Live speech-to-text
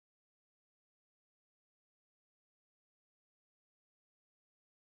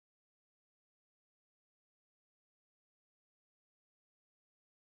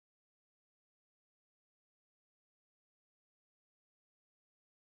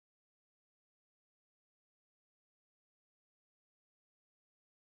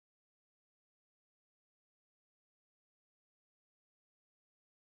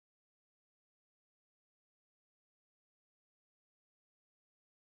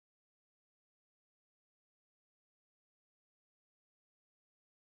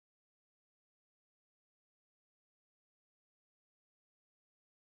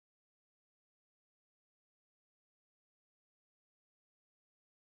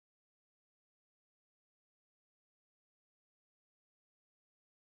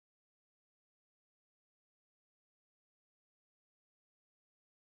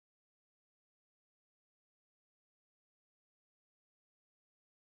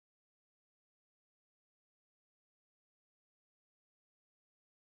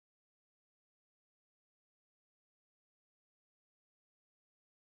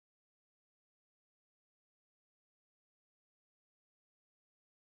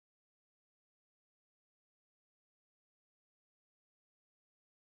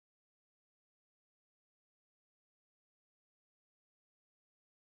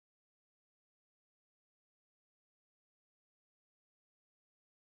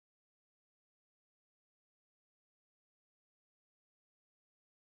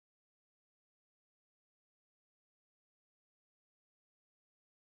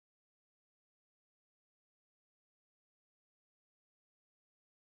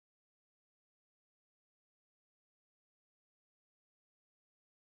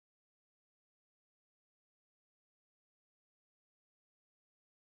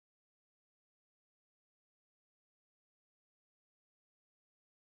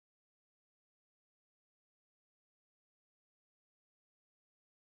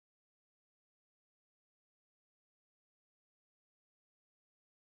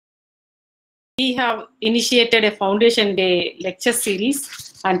we have initiated a Foundation Day lecture series,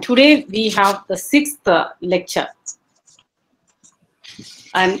 and today we have the 6th lecture.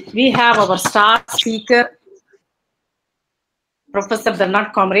 And we have our star speaker, Professor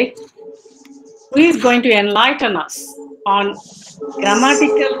Comrie, who is going to enlighten us on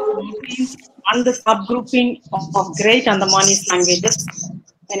grammatical morphemes and the subgrouping of Great Andamanese languages,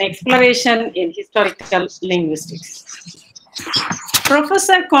 an exploration in historical linguistics.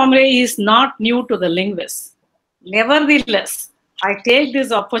 Professor Comrie is not new to the linguists. Nevertheless, I take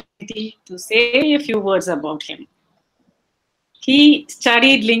this opportunity to say a few words about him. He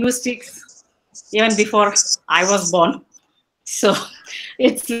studied linguistics even before I was born. So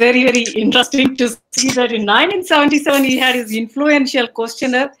it's very, very interesting to see that in 1977, he had his influential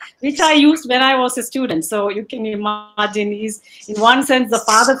questionnaire, which I used when I was a student. So you can imagine he's, in one sense, the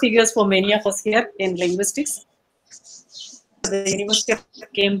father figures for many of us here in linguistics. The University of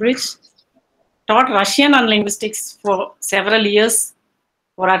Cambridge, taught Russian and linguistics for several years,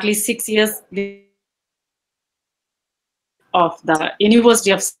 for at least 6 years, of the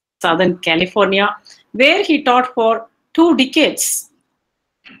University of Southern California, where he taught for 2 decades.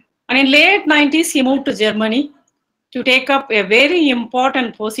 And in late 90s, he moved to Germany to take up a very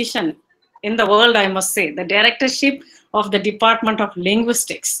important position in the world, I must say, the directorship of the Department of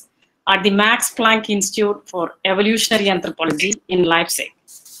Linguistics at the Max Planck Institute for Evolutionary Anthropology in Leipzig.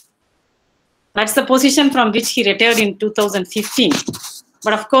 That's the position from which he retired in 2015.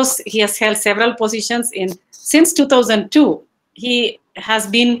 But of course, he has held several positions since 2002. He has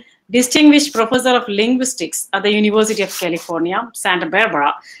been Distinguished Professor of Linguistics at the University of California, Santa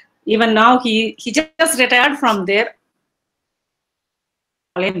Barbara. Even now, he just retired from there.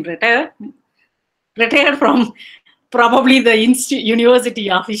 Retired from probably the university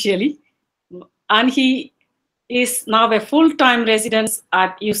officially. And he is now a full-time resident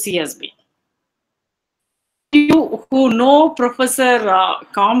at UCSB. You who know Professor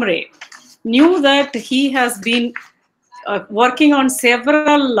Comrie knew that he has been working on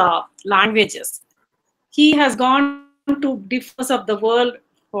several languages. He has gone to different parts of the world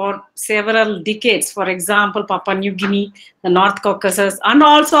for several decades. For example, Papua New Guinea, the North Caucasus, and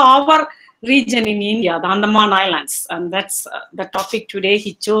also our region in India, the Andaman Islands. And that's the topic today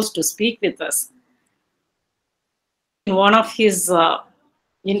he chose to speak with us. In one of his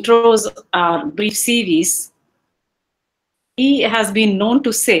intros, brief CVs, he has been known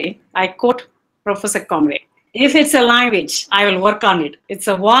to say, I quote Professor Comrie, "If it's a language, I will work on it." It's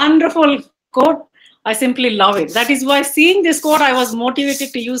a wonderful quote. I simply love it. That is why, seeing this quote, I was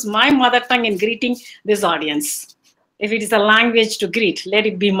motivated to use my mother tongue in greeting this audience. If it is a language to greet, let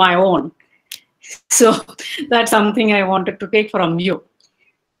it be my own. So that's something I wanted to take from you.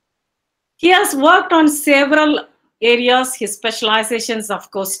 He has worked on several areas. His specializations, of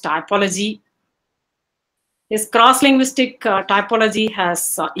course, typology. His cross-linguistic typology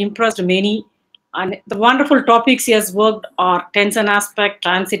has impressed many. And the wonderful topics he has worked are tense and aspect,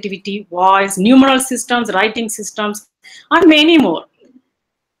 transitivity, voice, numeral systems, writing systems, and many more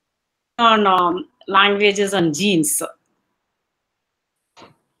on languages and genes.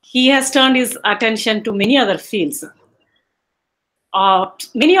 He has turned his attention to many other fields.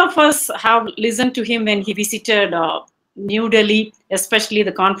 Many of us have listened to him when he visited New Delhi, especially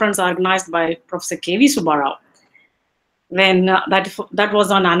the conference organized by Professor K.V. Subbarao, when that was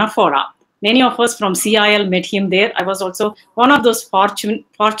on anaphora. Many of us from CIL met him there. I was also one of those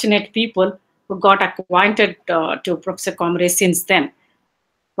fortunate people who got acquainted to Professor Comrie since then.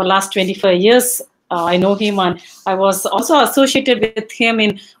 For the last 25 years, I know him, and I was also associated with him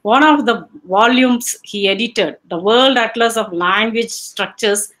in one of the volumes he edited, the World Atlas of Language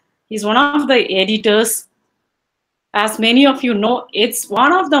Structures. He's one of the editors. As many of you know, it's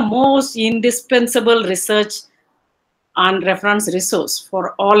one of the most indispensable research and reference resource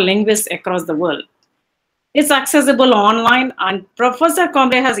for all linguists across the world. It's accessible online, and Professor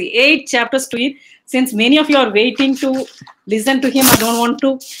Comrie has 8 chapters to it. Since many of you are waiting to listen to him, I don't want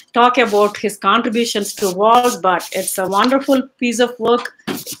to talk about his contributions to WALS, but it's a wonderful piece of work.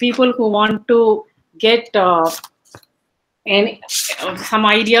 People who want to get some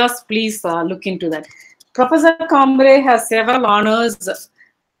ideas, please look into that. Professor Comrie has several honors.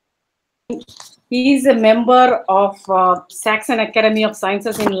 He is a member of Saxon Academy of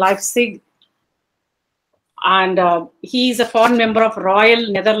Sciences in Leipzig, and he is a foreign member of Royal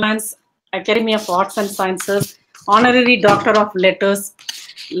Netherlands Academy of Arts and Sciences, Honorary Doctor of Letters,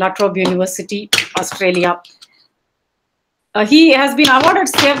 La Trobe University, Australia. He has been awarded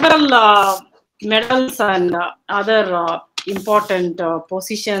several medals and other important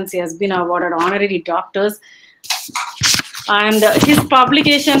positions. He has been awarded honorary doctors. And his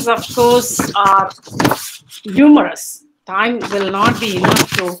publications, of course, are numerous. Time will not be enough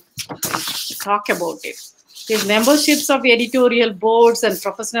to talk about it. His memberships of editorial boards and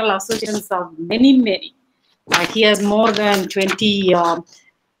professional associations are many, many. He has more than 20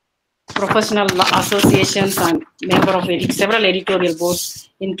 professional associations and member of several editorial boards,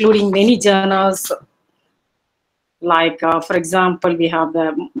 including many journals. Like, for example, we have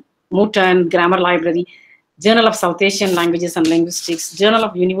the Mutan Grammar Library, Journal of South Asian Languages and Linguistics, Journal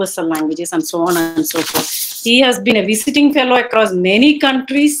of Universal Languages, and so on and so forth. He has been a visiting fellow across many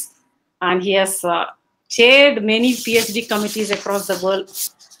countries, and he has chaired many PhD committees across the world.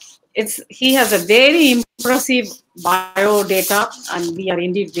 He has a very impressive biodata, and we are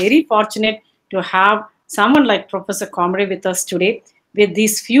indeed very fortunate to have someone like Professor Comrie with us today. With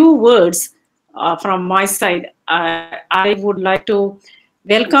these few words from my side, I would like to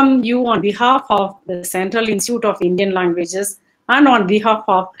welcome you on behalf of the Central Institute of Indian Languages and on behalf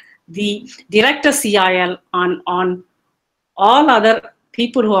of the Director CIL and on all other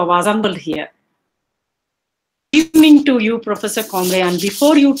people who have assembled here. Good evening to you, Professor Comrie, and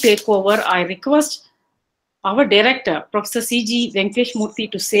before you take over, I request our director, Professor C.G.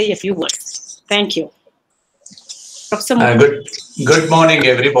 Venkateshmurthy, to say a few words. Thank you. Professor Good morning,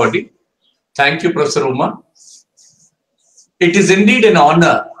 everybody. Thank you, Professor Uma. It is indeed an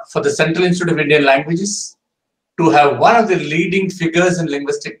honor for the Central Institute of Indian Languages to have one of the leading figures in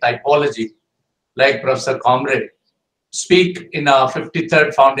linguistic typology, like Professor Comrie, speak in our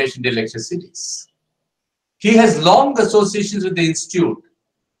 53rd Foundation Day lecture series. He has long associations with the Institute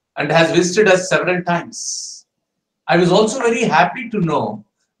and has visited us several times. I was also very happy to know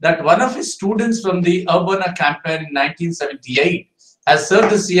that one of his students from the Urbana campaign in 1978 has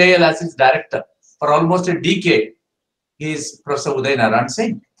served the CIL as its director for almost a decade. He is Professor Uday Narayan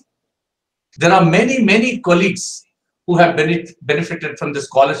Singh. There are many, many colleagues who have benefited from the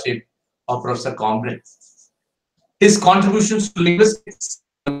scholarship of Professor Comrie. His contributions to linguistics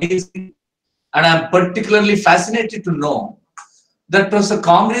are amazing, and I am particularly fascinated to know that Professor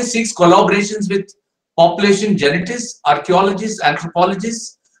Comrie seeks collaborations with population geneticists, archaeologists,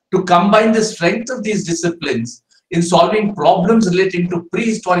 anthropologists to combine the strength of these disciplines in solving problems relating to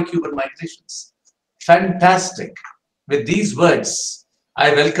prehistoric human migrations. Fantastic. With these words,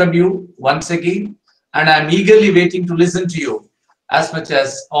 I welcome you once again, and I am eagerly waiting to listen to you as much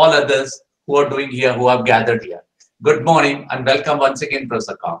as all others who are doing here, who have gathered here. Good morning and welcome once again,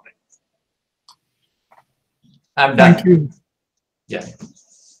 Professor Comrie. I'm done. Thank you. Yeah.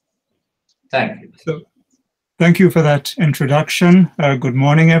 Thank you. So, thank you for that introduction. Good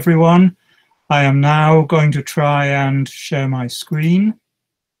morning, everyone. I am now going to try and share my screen.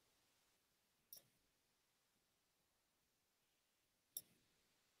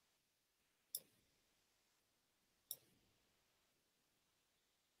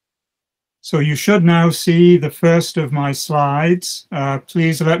 So you should now see the first of my slides.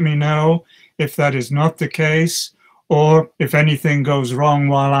 Please let me know if that is not the case, or if anything goes wrong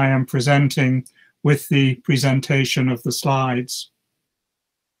while I am presenting with the presentation of the slides.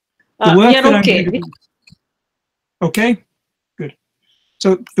 okay. Okay, good.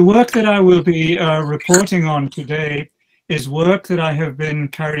 So the work that I will be reporting on today is work that I have been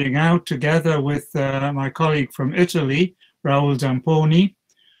carrying out together with my colleague from Italy, Raul Zamponi,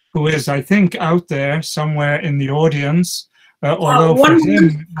 who is, I think, out there somewhere in the audience, although for him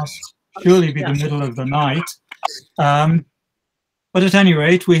it must surely be the middle of the night. But at any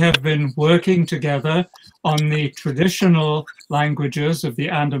rate, we have been working together on the traditional languages of the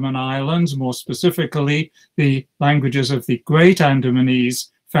Andaman Islands, more specifically the languages of the Great Andamanese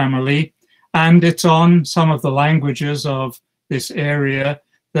family, and it's on some of the languages of this area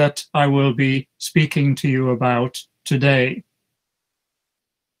that I will be speaking to you about today.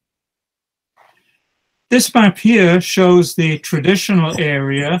 This map here shows the traditional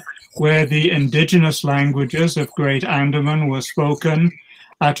area where the indigenous languages of Great Andaman were spoken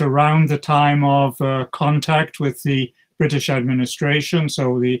at around the time of contact with the British administration,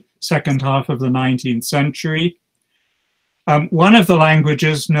 so the second half of the 19th century. One of the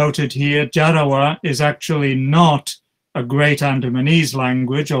languages noted here, Jarawa, is actually not a Great Andamanese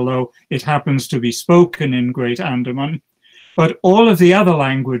language, although it happens to be spoken in Great Andaman. But all of the other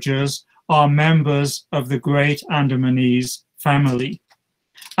languages are members of the Great Andamanese family.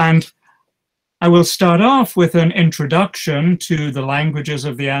 And I will start off with an introduction to the languages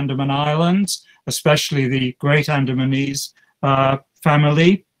of the Andaman Islands, especially the Great Andamanese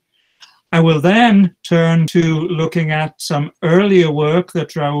family. I will then turn to looking at some earlier work that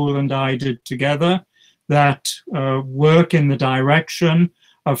Raul and I did together, that work in the direction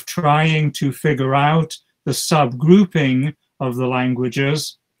of trying to figure out the subgrouping of the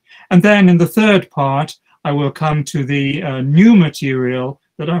languages. And then in the third part, I will come to the new material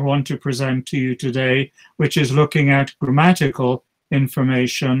that I want to present to you today, which is looking at grammatical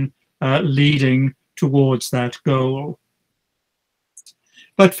information leading towards that goal.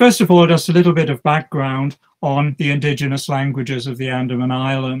 But first of all, just a little bit of background on the indigenous languages of the Andaman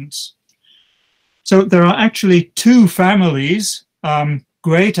Islands. So there are actually two families,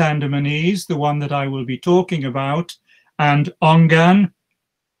 Great Andamanese, the one that I will be talking about, and Ongan.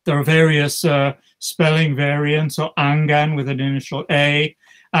 There are various spelling variants, or Angan with an initial A,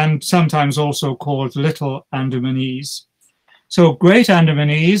 and sometimes also called Little Andamanese. So Great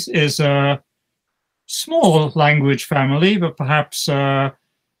Andamanese is a small language family, but perhaps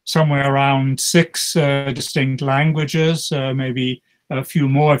somewhere around 6 distinct languages, maybe a few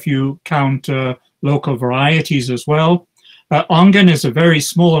more if you count local varieties as well. Ongan is a very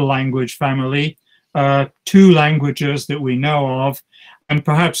small language family, 2 languages that we know of, and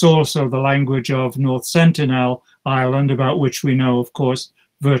perhaps also the language of North Sentinel Island, about which we know, of course,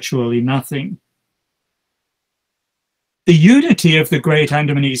 virtually nothing. The unity of the Great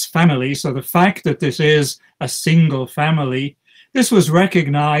Andamanese family, so the fact that this is a single family, this was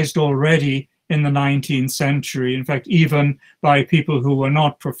recognized already in the 19th century, in fact, even by people who were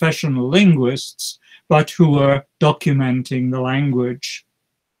not professional linguists, but who were documenting the language.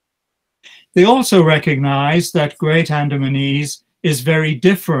 They also recognized that Great Andamanese is very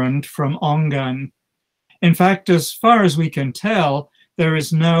different from Ongan. In fact, as far as we can tell, there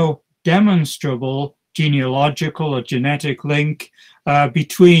is no demonstrable genealogical or genetic link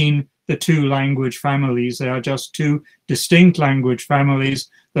between the 2 language families. They are just 2 distinct language families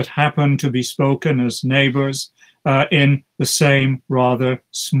that happen to be spoken as neighbors in the same rather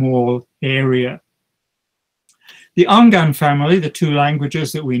small area. The Ongan family, the 2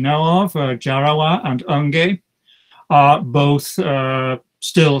 languages that we know of, Jarawa and Unge, are both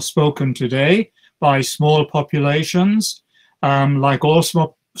still spoken today by small populations. Like all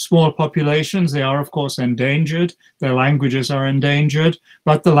small populations, they are of course endangered. Their languages are endangered,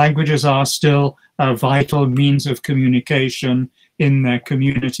 but the languages are still a vital means of communication in their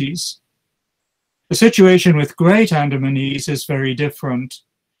communities. The situation with Great Andamanese is very different.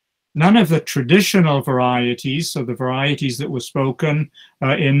 None of the traditional varieties, so the varieties that were spoken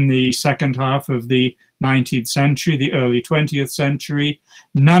in the second half of the 19th century, the early 20th century,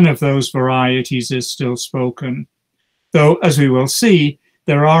 none of those varieties is still spoken. Though, as we will see,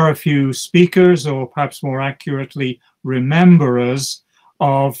 there are a few speakers, or perhaps more accurately, rememberers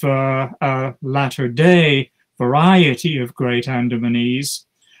of a latter-day variety of Great Andamanese,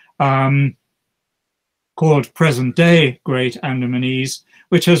 called present-day Great Andamanese,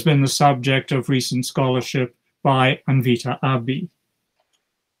 which has been the subject of recent scholarship by Anvita Abi.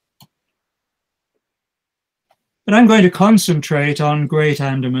 But I'm going to concentrate on Great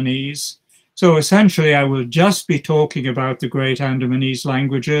Andamanese. So essentially, I will just be talking about the Great Andamanese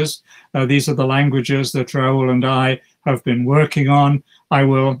languages. These are the languages that Raul and I have been working on. I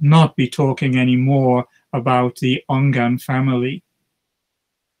will not be talking anymore about the Ongan family.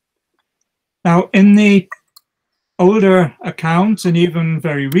 Now, in the older accounts and even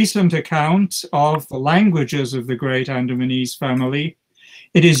very recent accounts of the languages of the Great Andamanese family,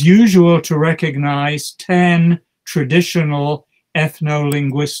 it is usual to recognize 10 traditional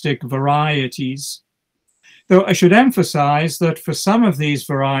ethno-linguistic varieties. Though I should emphasize that for some of these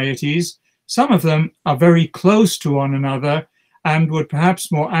varieties, some of them are very close to one another and would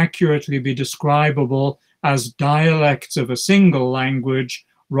perhaps more accurately be describable as dialects of a single language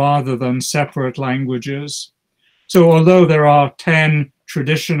rather than separate languages. So although there are 10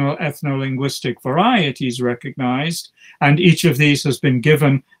 traditional ethno-linguistic varieties recognized, and each of these has been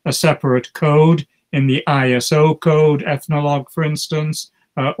given a separate code in the ISO code, ethnologue, for instance,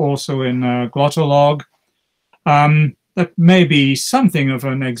 also in glottolog, that may be something of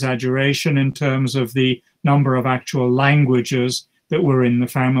an exaggeration in terms of the number of actual languages that were in the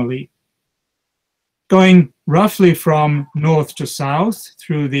family. Going roughly from north to south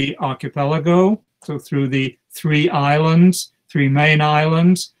through the archipelago, so through the 3 islands, 3 main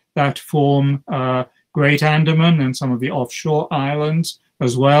islands that form Great Andaman and some of the offshore islands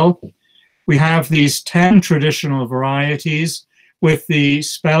as well, we have these 10 traditional varieties with the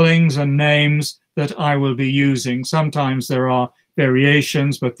spellings and names that I will be using. Sometimes there are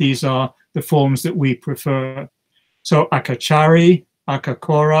variations, but these are the forms that we prefer. So Akachari,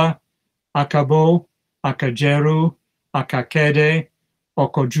 Akakora, Akabo, Akajeru, Akakede,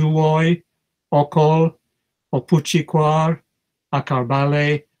 Okojuwoi, Okol, Opuchikwar,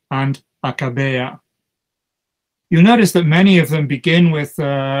 Akarbale, and Akabea. You notice that many of them begin with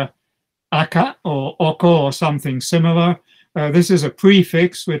aka or oko or something similar. This is a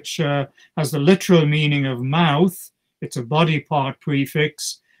prefix which has the literal meaning of mouth. It's a body part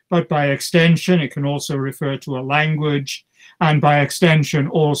prefix, but by extension, it can also refer to a language, and by extension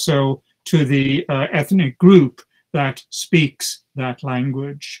also to the ethnic group that speaks that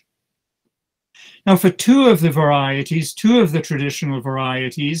language. Now, for two of the traditional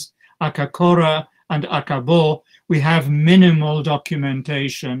varieties, Akakora and Akabo, we have minimal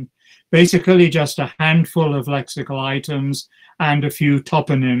documentation, basically just a handful of lexical items and a few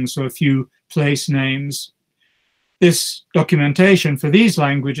toponyms, or a few place names. This documentation for these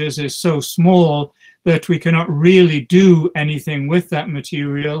languages is so small that we cannot really do anything with that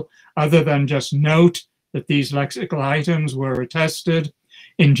material other than just note that these lexical items were attested.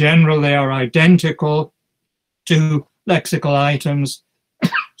 In general, they are identical to lexical items,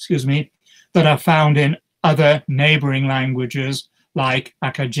 excuse me, that are found in other neighboring languages like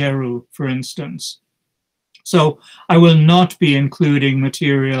Akajeru, for instance. So I will not be including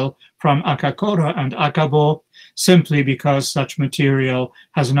material from Akakora and Akabo simply because such material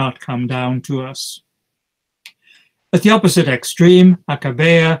has not come down to us. At the opposite extreme,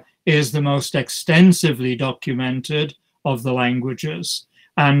 Akabea is the most extensively documented of the languages,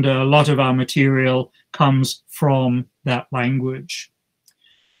 and a lot of our material comes from that language.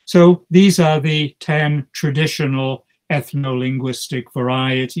 So these are the 10 traditional ethno-linguistic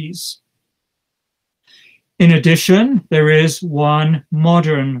varieties. In addition, there is one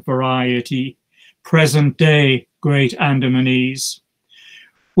modern variety, present-day Great Andamanese,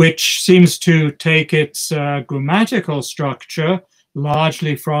 which seems to take its grammatical structure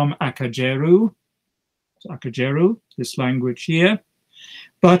largely from Akajeru, this language here,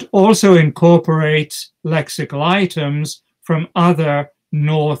 but also incorporates lexical items from other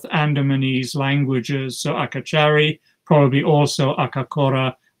North Andamanese languages, so Akachari, probably also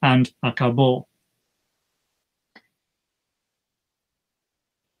Akakora and Akabo.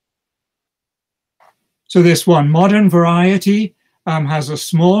 So this one modern variety has a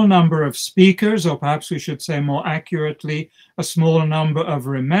small number of speakers, or perhaps we should say more accurately, a small number of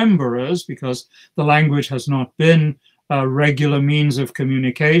rememberers, because the language has not been a regular means of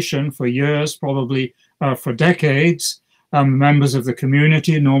communication for years, probably for decades. Members of the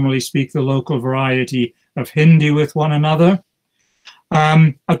community normally speak the local variety of Hindi with one another.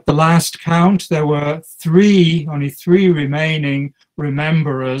 At the last count, there were only three remaining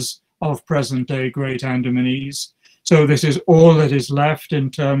rememberers of present-day Great Andamanese. So this is all that is left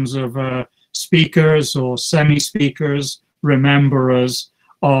in terms of speakers or semi-speakers, rememberers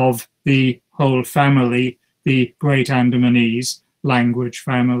of the whole family, the Great Andamanese language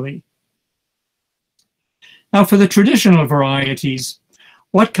family. Now, for the traditional varieties,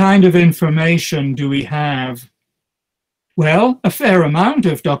 what kind of information do we have? Well, a fair amount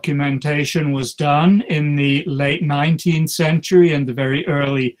of documentation was done in the late 19th century and the very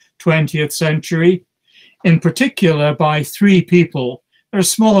early 20th century, in particular by three people. There are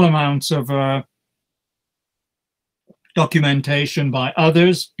small amounts of documentation by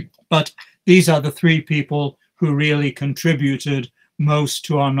others, but these are the three people who really contributed most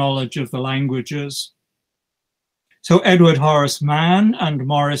to our knowledge of the languages. So Edward Horace Mann and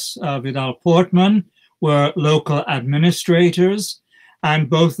Maurice Vidal Portman were local administrators, and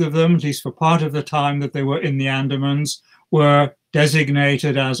both of them, at least for part of the time that they were in the Andamans, were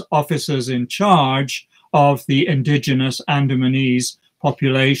designated as officers in charge of the indigenous Andamanese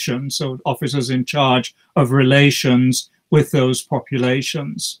population, so officers in charge of relations with those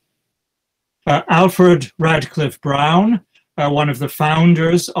populations. Alfred Radcliffe Brown, one of the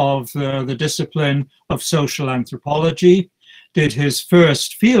founders of the discipline of social anthropology, did his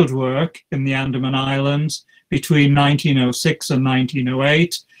first field work in the Andaman Islands between 1906 and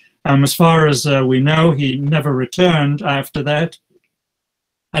 1908. As far as we know, he never returned after that.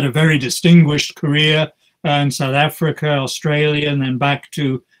 Had a very distinguished career in South Africa, Australia, and then back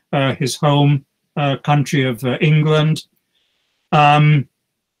to his home country of England, and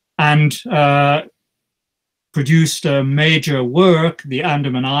produced a major work, The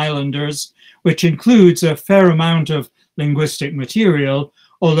Andaman Islanders, which includes a fair amount of linguistic material,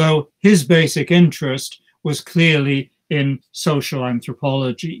 although his basic interest was clearly in social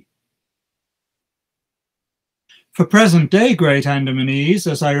anthropology. For present-day Great Andamanese,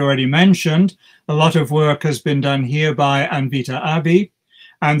 as I already mentioned, a lot of work has been done here by Anvita Abbey,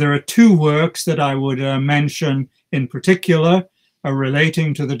 and there are two works that I would mention in particular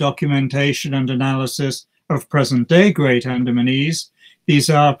relating to the documentation and analysis of present-day Great Andamanese. These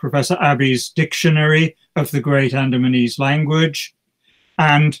are Professor Abbey's Dictionary of the Great Andamanese Language,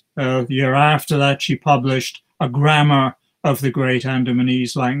 and the year after that she published a grammar of the Great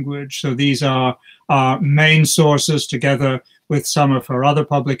Andamanese language. So these are our main sources, together with some of her other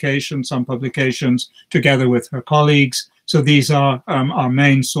publications, some publications together with her colleagues. So these are our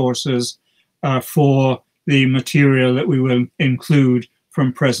main sources for the material that we will include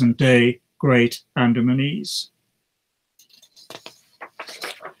from present-day Great Andamanese.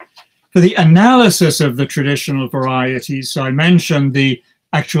 For the analysis of the traditional varieties, so I mentioned the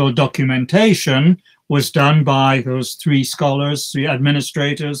actual documentation was done by those three scholars, three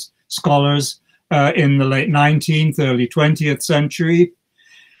administrators, scholars in the late 19th, early 20th century.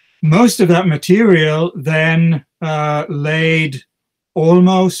 Most of that material then laid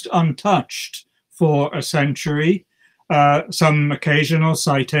almost untouched for a century. Some occasional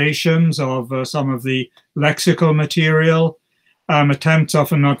citations of some of the lexical material, attempts,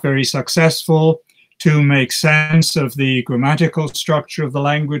 often not very successful, to make sense of the grammatical structure of the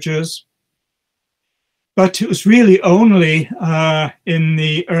languages. But it was really only in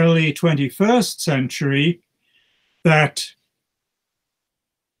the early 21st century that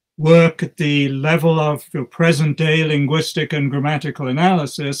work at the level of present-day linguistic and grammatical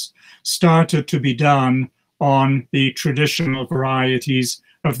analysis started to be done on the traditional varieties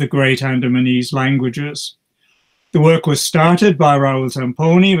of the Great Andamanese languages. The work was started by Raoul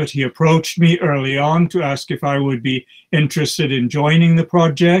Zamponi, but he approached me early on to ask if I would be interested in joining the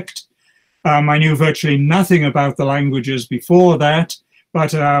project. I knew virtually nothing about the languages before that,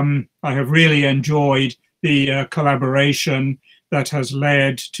 but I have really enjoyed the collaboration that has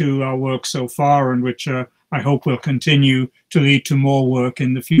led to our work so far, and which I hope will continue to lead to more work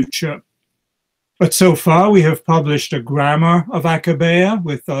in the future. But so far we have published a grammar of Akabea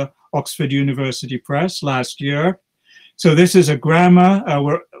with Oxford University Press last year. So this is a grammar.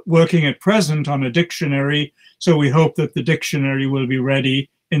 We're working at present on a dictionary, so we hope that the dictionary will be ready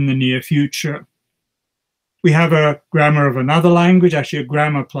in the near future. We have a grammar of another language, actually a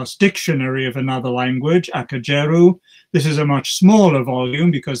grammar plus dictionary of another language, Akajeru. This is a much smaller volume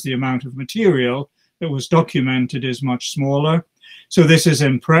because the amount of material that was documented is much smaller. So this is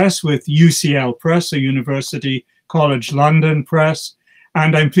in press with UCL Press, a University College London press.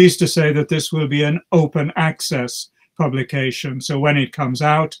 And I'm pleased to say that this will be an open access publication. So when it comes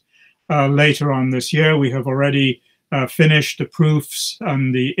out later on this year, we have already finished the proofs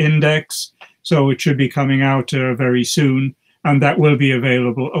and the index. So it should be coming out very soon, and that will be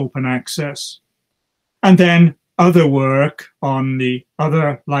available open access. And then other work on the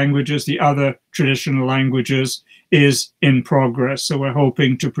other languages, the other traditional languages, is in progress. So we're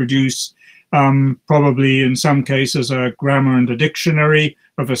hoping to produce probably in some cases a grammar and a dictionary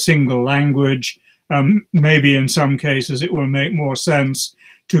of a single language. Maybe in some cases it will make more sense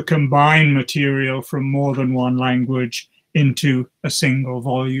to combine material from more than one language into a single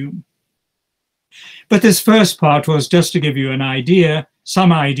volume. But this first part was just to give you an idea,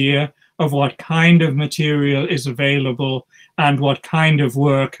 some idea of what kind of material is available and what kind of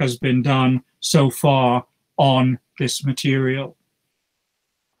work has been done so far on this material.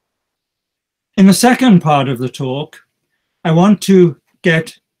 In the second part of the talk, I want to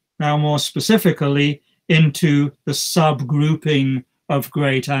get now more specifically into the subgrouping of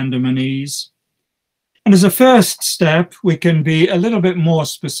Great Andamanese. And as a first step, we can be a little bit more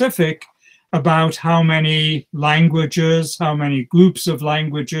specific about how many languages, how many groups of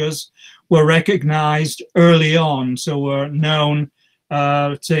languages were recognized early on. So were known,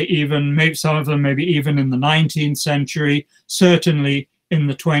 let's say even, maybe some of them maybe even in the 19th century, certainly in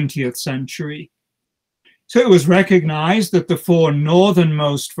the 20th century. So it was recognized that the four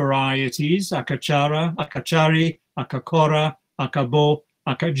northernmost varieties, Akachara, Akachari, Akakora, Akabo,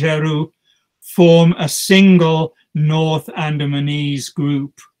 Akajeru, form a single North Andamanese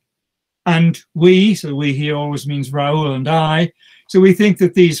group. And we, so we here always means Raoul and I, so we think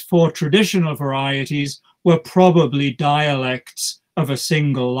that these four traditional varieties were probably dialects of a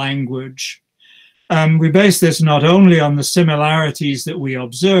single language. We base this not only on the similarities that we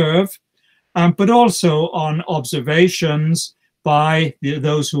observe, but also on observations by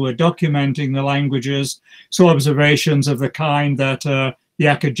those who are documenting the languages. So observations of the kind that the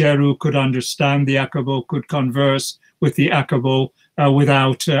Akajeru could understand, the Akabo could converse with the Akabo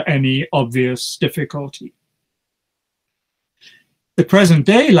without any obvious difficulty. The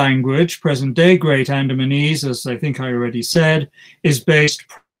present-day language, present-day Great Andamanese, as I think I already said, is based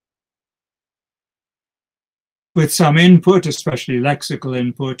with some input, especially lexical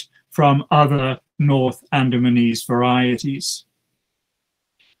input, from other North Andamanese varieties.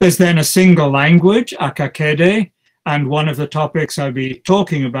 There's then a single language, Akakede, and one of the topics I'll be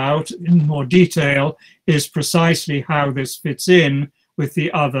talking about in more detail is precisely how this fits in with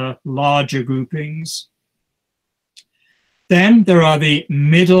the other larger groupings. Then there are the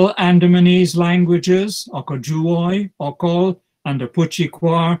Middle Andamanese languages, Okojuoi, Okol, and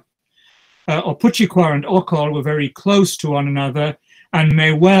Opuchikwar. Opuchikwar and Okol were very close to one another and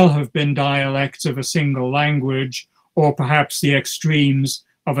may well have been dialects of a single language, or perhaps the extremes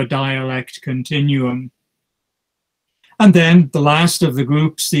of a dialect continuum. And then the last of the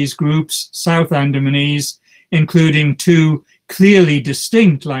groups, these groups, South Andamanese, including two clearly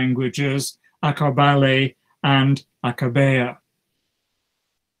distinct languages, Akabale and Akabea.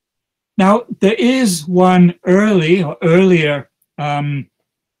 Now, there is one earlier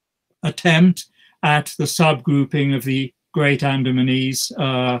attempt at the subgrouping of the Great Andamanese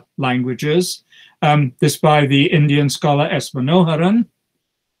languages, this by the Indian scholar S. Manoharan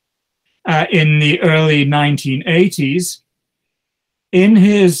in the early 1980s. In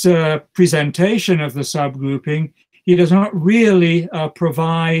his presentation of the subgrouping, he does not really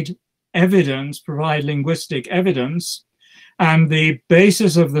provide linguistic evidence, and the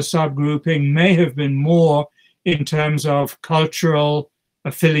basis of the subgrouping may have been more in terms of cultural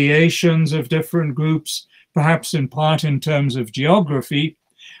affiliations of different groups, perhaps in part in terms of geography,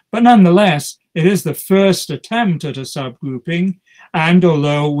 but nonetheless, it is the first attempt at a subgrouping, and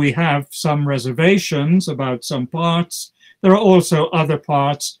although we have some reservations about some parts, there are also other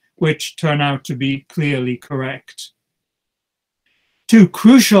parts which turn out to be clearly correct. Two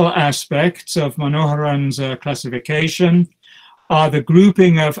crucial aspects of Manoharan's classification are the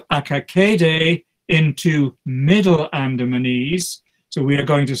grouping of Akakede into Middle Andamanese. So we are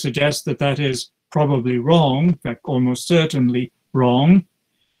going to suggest that that is probably wrong, in fact, almost certainly wrong.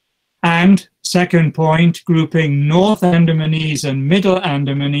 And second point, grouping North Andamanese and Middle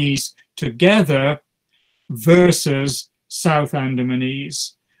Andamanese together versus South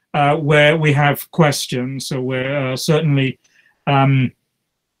Andamanese, where we have questions. So we're certainly,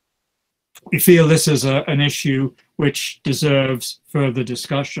 we feel this is an issue which deserves further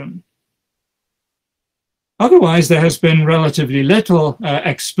discussion. Otherwise, there has been relatively little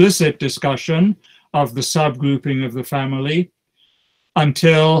explicit discussion of the subgrouping of the family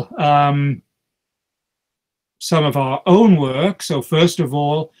until some of our own work. So first of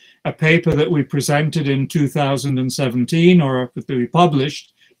all, a paper that we presented in 2017, or that we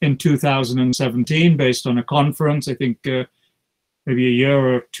published in 2017 based on a conference, I think maybe a year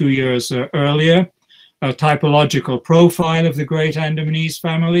or 2 years earlier, a typological profile of the Great Andamanese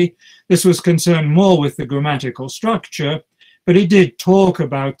family. This was concerned more with the grammatical structure, but it did talk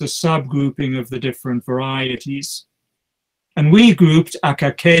about the subgrouping of the different varieties. And we grouped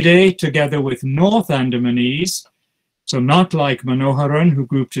Akakede together with North Andamanese, so not like Manoharan, who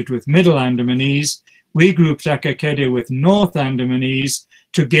grouped it with Middle Andamanese. We grouped Akakede with North Andamanese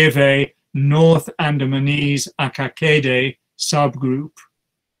to give a North Andamanese Akakede subgroup.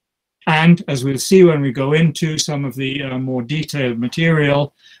 And as we'll see when we go into some of the more detailed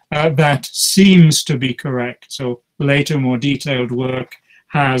material, that seems to be correct. So later, more detailed work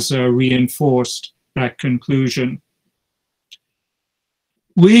has reinforced that conclusion.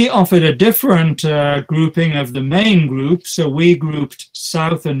 We offered a different grouping of the main group. So we grouped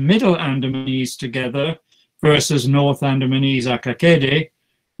South and Middle Andamanese together versus North Andamanese Akakede.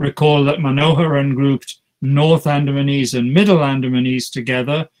 Recall that Manoharan grouped North Andamanese and Middle Andamanese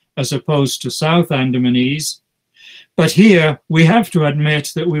together as opposed to South Andamanese. But here we have to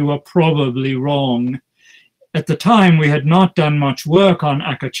admit that we were probably wrong. At the time, we had not done much work on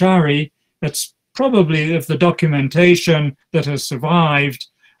Akachari. That's probably, of the documentation that has survived,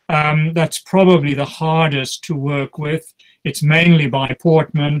 that's probably the hardest to work with. It's mainly by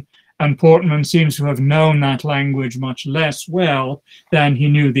Portman, and Portman seems to have known that language much less well than he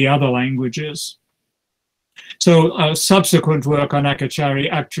knew the other languages. So subsequent work on Akachari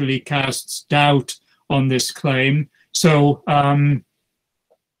actually casts doubt on this claim. So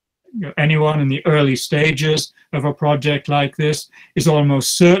anyone in the early stages of a project like this is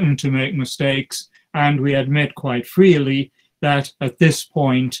almost certain to make mistakes, and we admit quite freely that at this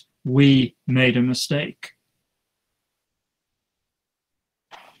point we made a mistake.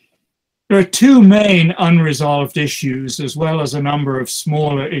 There are two main unresolved issues, as well as a number of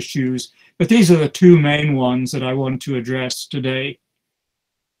smaller issues, but these are the two main ones that I want to address today.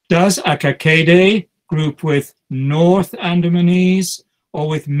 Does Akakede group with North Andamanese or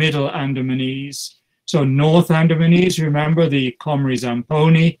with Middle Andamanese? So North Andamanese, remember the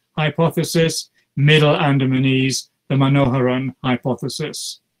Comrie-Zamponi hypothesis, Middle Andamanese, the Manoharan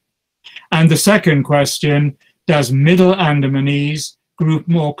hypothesis. And the second question, does Middle Andamanese group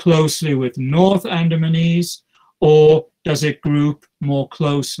more closely with North Andamanese, or does it group more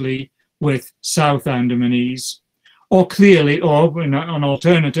closely with South Andamanese? Or clearly, or an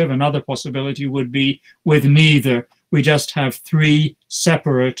alternative, another possibility would be with neither, We just have three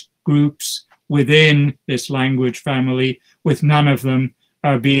separate groups within this language family, with none of them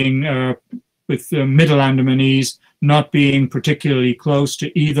being, with the Middle Andamanese not being particularly close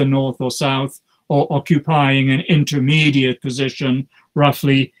to either north or south, or occupying an intermediate position,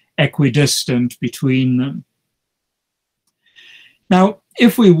 roughly equidistant between them. Now,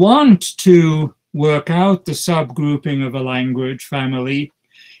 if we want to work out the subgrouping of a language family,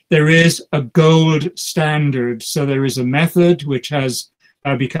 there is a gold standard. So there is a method which has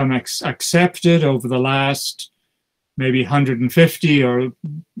become accepted over the last maybe 150 or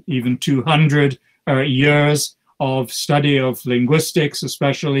even 200 years of study of linguistics,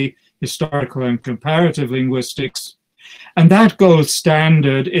 especially historical and comparative linguistics. And that gold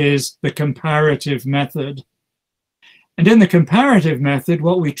standard is the comparative method. And in the comparative method,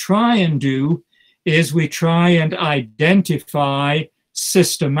 what we try and do is we try and identify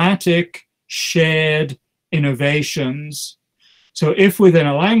systematic shared innovations. So if within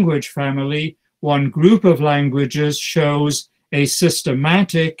a language family, one group of languages shows a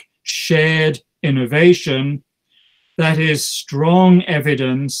systematic shared innovation, that is strong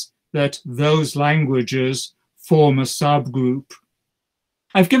evidence that those languages form a subgroup.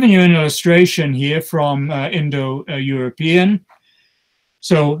 I've given you an illustration here from Indo-European.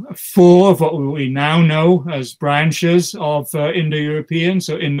 So 4 of what we now know as branches of Indo-European,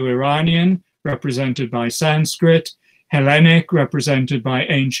 so Indo-Iranian, represented by Sanskrit, Hellenic, represented by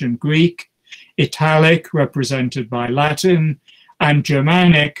ancient Greek, Italic, represented by Latin, and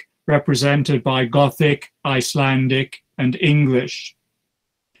Germanic, represented by Gothic, Icelandic, and English.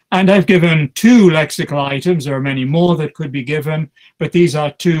 And I've given 2 lexical items. There are many more that could be given, but these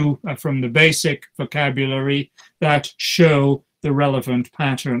are 2 from the basic vocabulary that show the relevant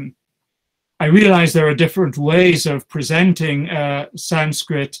pattern. I realize there are different ways of presenting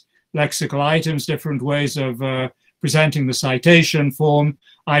Sanskrit lexical items, different ways of presenting the citation form.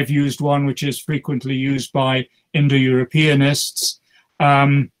 I've used one which is frequently used by Indo-Europeanists.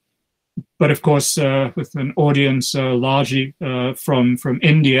 But of course, with an audience largely from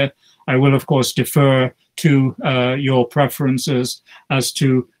India, I will of course defer to your preferences as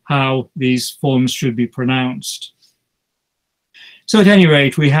to how these forms should be pronounced. So at any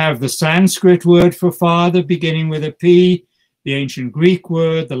rate, we have the Sanskrit word for father beginning with a P, the ancient Greek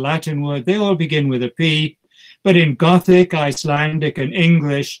word, the Latin word, they all begin with a P. But in Gothic, Icelandic, and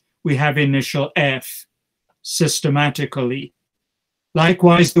English, we have initial F, systematically.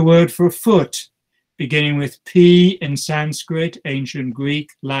 Likewise, the word for foot, beginning with P in Sanskrit, ancient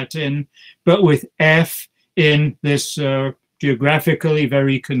Greek, Latin, but with F in this geographically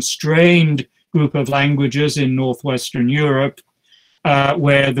very constrained group of languages in Northwestern Europe,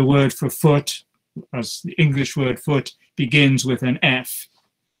 where the word for foot, as the English word foot, begins with an F.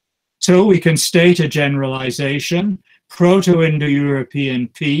 So we can state a generalization. Proto-Indo-European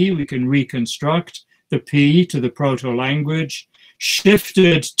P, we can reconstruct the P to the proto-language,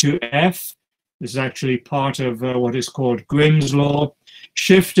 shifted to F. This is actually part of what is called Grimm's law.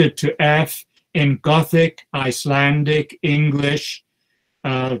 Shifted to F in Gothic, Icelandic, English,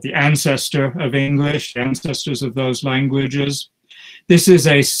 the ancestor of English, the ancestors of those languages. This is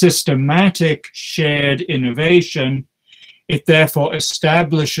a systematic shared innovation. It therefore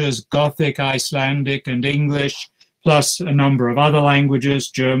establishes Gothic, Icelandic, and English, plus a number of other languages,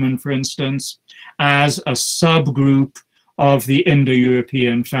 German, for instance, as a subgroup of the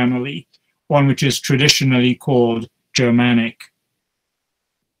Indo-European family, one which is traditionally called Germanic.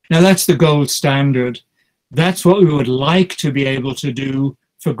 Now that's the gold standard. That's what we would like to be able to do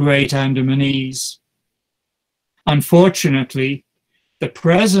for Great Andamanese. Unfortunately, the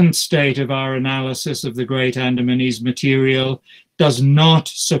present state of our analysis of the Great Andamanese material does not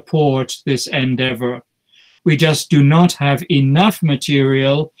support this endeavor. We just do not have enough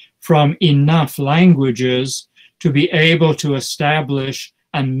material from enough languages to be able to establish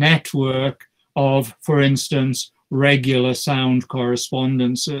a network of, for instance, regular sound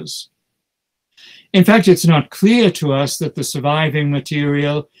correspondences. In fact, it's not clear to us that the surviving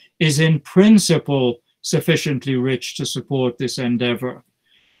material is in principle sufficiently rich to support this endeavor.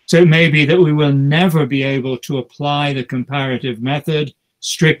 So it may be that we will never be able to apply the comparative method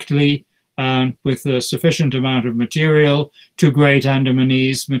strictly with a sufficient amount of material to Great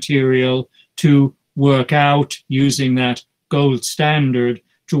Andamanese material to work out, using that gold standard,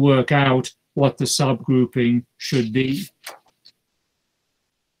 to work out what the subgrouping should be.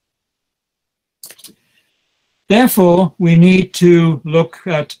 Therefore, we need to look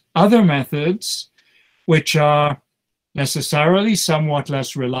at other methods which are necessarily somewhat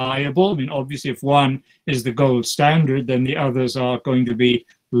less reliable. I mean, obviously, if one is the gold standard, then the others are going to be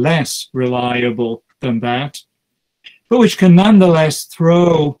less reliable than that. but which can nonetheless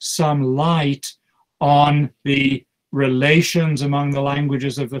throw some light on the relations among the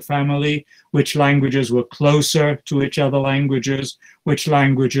languages of the family, which languages were closer to each other languages, which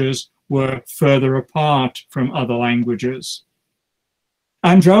languages were further apart from other languages.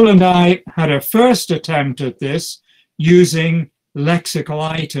 And Joel and I had a first attempt at this using lexical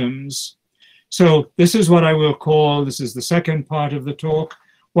items. So this is what I will call, this is the second part of the talk,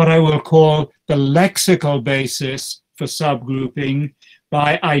 what I will call the lexical basis for subgrouping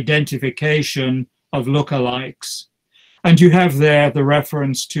by identification of lookalikes. And you have there the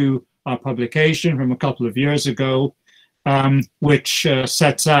reference to our publication from a couple of years ago, which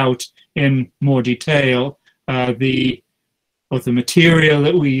sets out in more detail both the material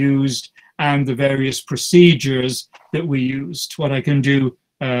that we used and the various procedures that we used. What I can do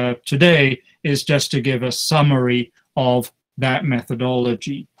today is just to give a summary of that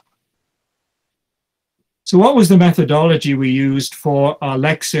methodology. So what was the methodology we used for our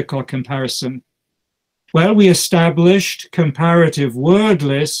lexical comparison? Well, we established comparative word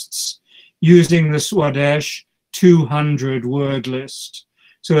lists using the Swadesh 200 word list.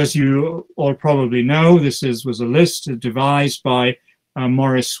 So as you all probably know, this was a list devised by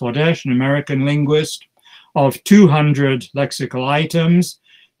Morris Swadesh, an American linguist, of 200 lexical items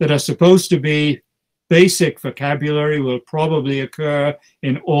that are supposed to be basic vocabulary, will probably occur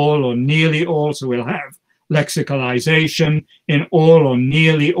in all or nearly all, so we'll have lexicalization in all or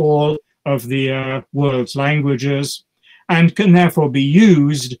nearly all of the world's languages, and can therefore be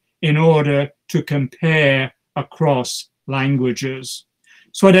used in order to compare across languages.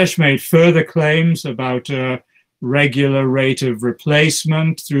 Swadesh made further claims about a regular rate of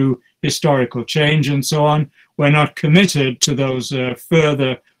replacement through historical change and so on. We're not committed to those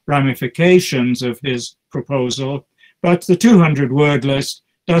further ramifications of his proposal, but the 200 word list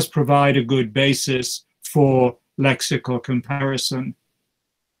does provide a good basis for lexical comparison.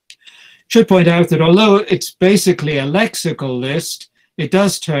 Should point out that although it's basically a lexical list, it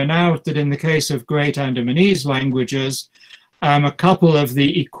does turn out that in the case of Great Andamanese languages, a couple of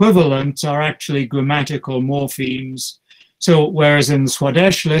the equivalents are actually grammatical morphemes. So whereas in the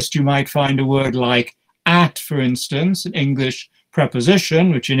Swadesh list, you might find a word like at, for instance, an English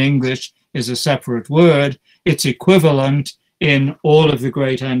preposition, which in English is a separate word, its equivalent in all of the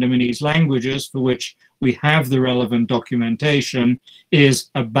Great Andamanese languages for which we have the relevant documentation is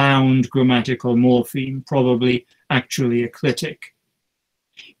a bound grammatical morpheme, probably actually eclitic.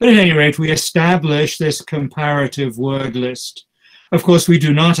 But at any rate, we establish this comparative word list. Of course, we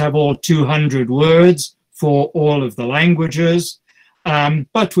do not have all 200 words for all of the languages,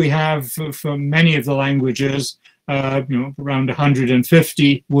 but we have, for many of the languages, around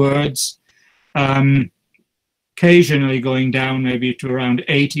 150 words, occasionally going down maybe to around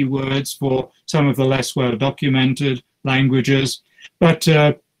 80 words for some of the less well-documented languages. But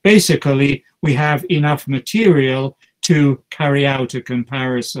basically, we have enough material to carry out a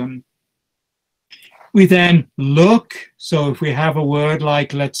comparison. We then look, so if we have a word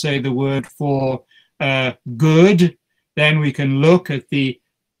like, let's say, the word for good, then we can look at the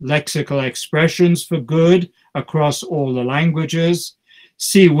lexical expressions for good across all the languages,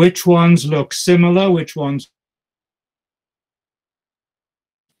 see which ones look similar, which ones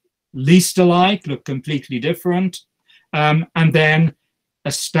least alike, look completely different, and then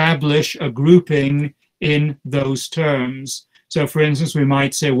establish a grouping in those terms. So for instance, we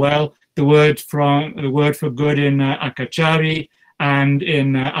might say, well, the word for good in Akachari and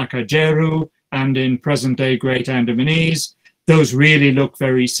in Akajeru and in present-day Great Andamanese, those really look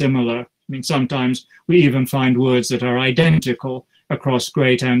very similar. I mean, sometimes we even find words that are identical across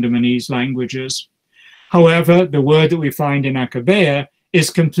Great Andamanese languages. However, the word that we find in Akabea is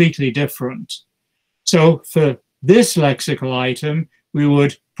completely different. So for this lexical item, we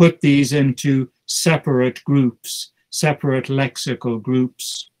would put these into separate groups, separate lexical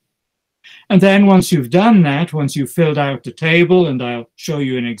groups. And then once you've done that, once you've filled out the table, and I'll show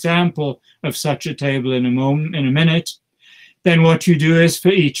you an example of such a table in a minute, then what you do is for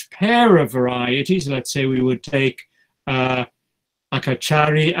each pair of varieties, let's say we would take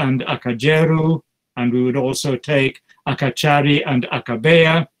Akachari and Akajeru, and we would also take Akachari and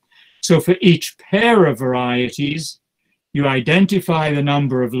Akabea. So for each pair of varieties, you identify the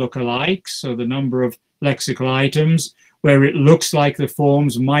number of lookalikes, so the number of lexical items where it looks like the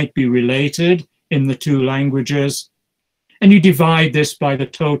forms might be related in the two languages, and you divide this by the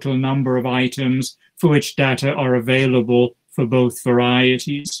total number of items for which data are available for both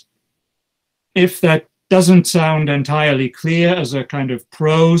varieties. If that doesn't sound entirely clear as a kind of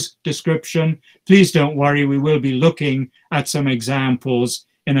prose description, please don't worry, we will be looking at some examples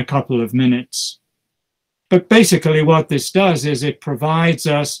in a couple of minutes. But basically what this does is it provides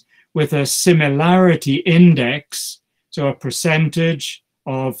us with a similarity index, so a percentage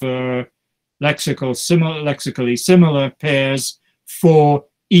of lexically similar pairs for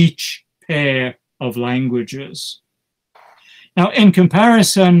each pair of languages. Now, in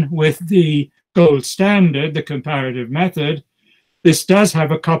comparison with the gold standard, the comparative method, this does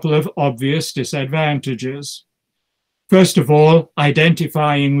have a couple of obvious disadvantages. First of all,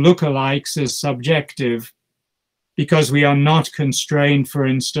 identifying lookalikes is subjective because we are not constrained, for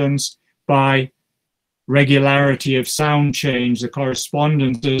instance, by regularity of sound change. The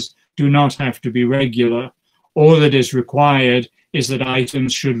correspondences do not have to be regular. All that is required is that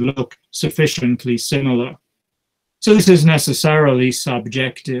items should look sufficiently similar. So this is necessarily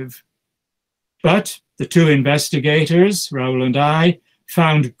subjective. But the two investigators, Raoul and I,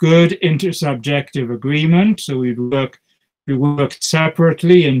 found good intersubjective agreement. So we worked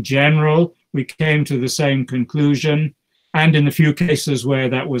separately. In general, we came to the same conclusion. And in the few cases where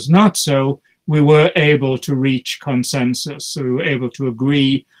that was not so, we were able to reach consensus. So we were able to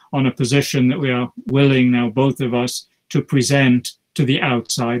agree on a position that we are willing now, both of us, to present to the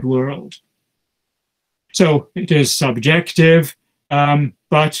outside world. So it is subjective,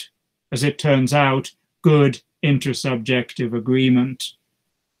 but as it turns out, good intersubjective agreement.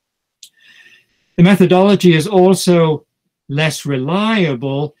 The methodology is also less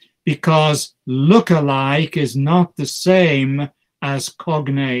reliable because lookalike is not the same as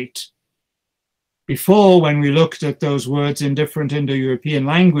cognate. Before, when we looked at those words in different Indo-European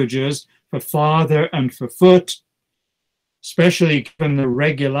languages, for father and for foot, especially given the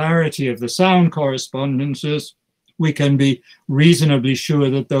regularity of the sound correspondences, we can be reasonably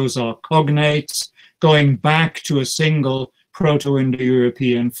sure that those are cognates going back to a single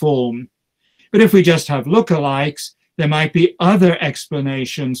Proto-Indo-European form. But if we just have lookalikes, there might be other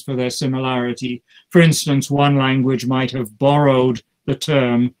explanations for their similarity. For instance, one language might have borrowed the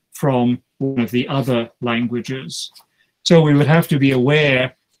term from one of the other languages. So we would have to be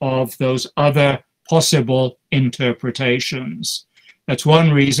aware of those other possible interpretations. That's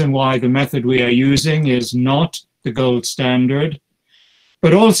one reason why the method we are using is not the gold standard.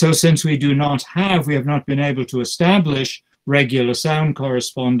 But also, since we have not been able to establish regular sound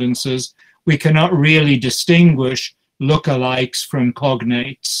correspondences, we cannot really distinguish lookalikes from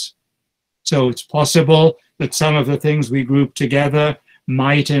cognates. So it's possible that some of the things we group together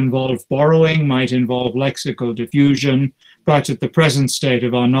might involve borrowing, might involve lexical diffusion, but at the present state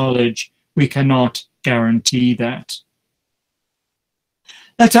of our knowledge, we cannot guarantee that.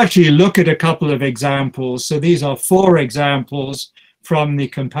 Let's actually look at a couple of examples. So these are 4 examples from the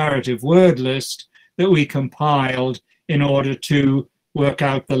comparative word list that we compiled in order to work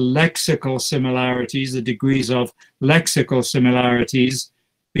out the lexical similarities, the degrees of lexical similarities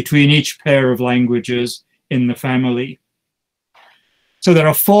between each pair of languages in the family. So there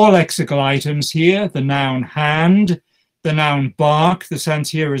are 4 lexical items here: the noun hand, the noun bark. The sense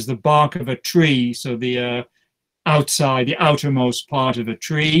here is the bark of a tree, so the outermost part of a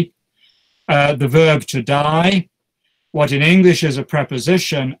tree. The verb to die, what in English is a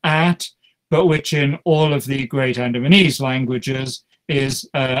preposition at, but which in all of the Great Andamanese languages is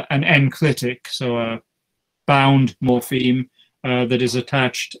an enclitic, so a bound morpheme that is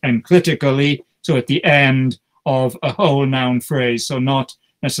attached enclitically, so at the end of a whole noun phrase, so not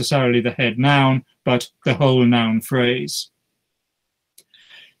necessarily the head noun, but the whole noun phrase.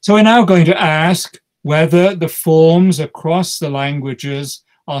 So we're now going to ask whether the forms across the languages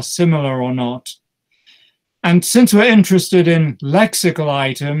are similar or not. And since we're interested in lexical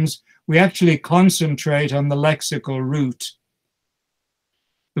items, we actually concentrate on the lexical root.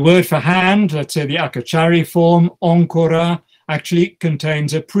 The word for hand, let's say the Akachari form, onkora, actually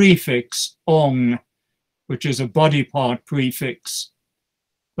contains a prefix, ong, which is a body part prefix.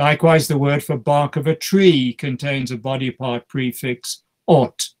 Likewise, the word for bark of a tree contains a body part prefix,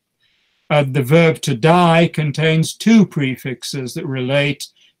 ot. The verb to die contains 2 prefixes that relate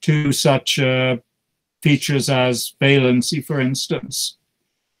to such features as valency, for instance.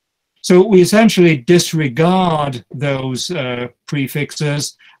 So we essentially disregard those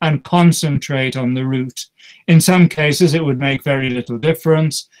prefixes and concentrate on the root. In some cases, it would make very little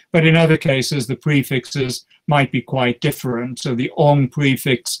difference, but in other cases, the prefixes might be quite different. So the ong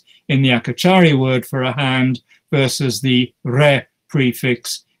prefix in the Akachari word for a hand versus the re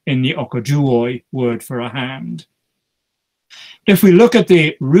prefix in the Okajuoi word for a hand. If we look at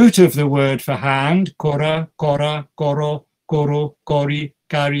the root of the word for hand, kora, kora, koro, koro, kori,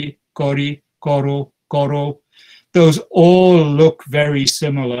 kari, kori, koro, koro, those all look very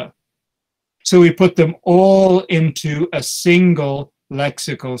similar. So we put them all into a single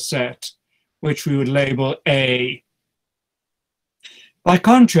lexical set. which we would label A. By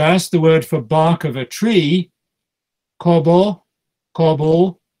contrast, the word for bark of a tree, kobo,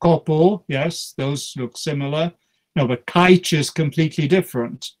 kobo, kopo, yes, those look similar. No, but kaich is completely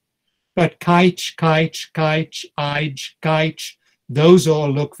different. But kaich, kaich, kaich, aij, kaich, those all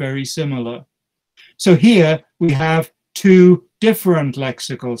look very similar. So here we have two different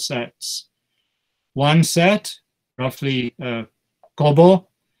lexical sets. One set, roughly kobo,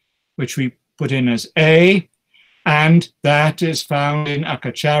 which we put in as A, and that is found in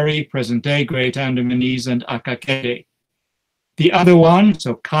Akachari, present-day Great Andamanese, and Akakede. The other one,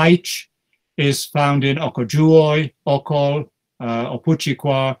 so kaich, is found in Okojuoi, Okol,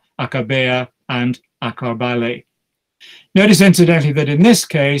 Opuchikwa, Akabea, and Akarbale. Notice, incidentally, that in this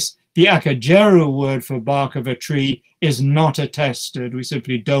case, the Akajeru word for bark of a tree is not attested. We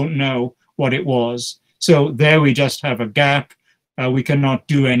simply don't know what it was. So there we just have a gap. We cannot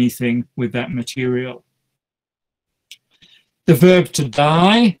do anything with that material. The verb to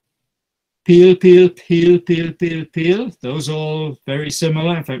die, peel, peel, peel, peel, peel, peel, those all very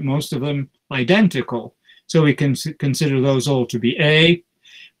similar. In fact, most of them identical. So we can consider those all to be A.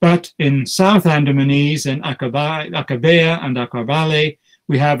 But in South Andamanese, in Akabea and Akarbale,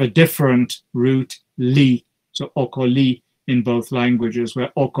 we have a different root, li. So oko li in both languages,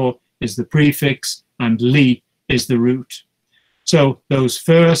 where oko is the prefix and li is the root. So those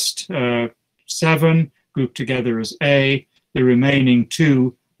first 7 group together as A, the remaining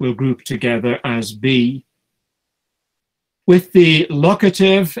 2 will group together as B. With the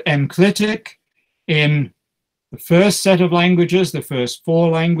locative enclitic in the first set of languages, the first 4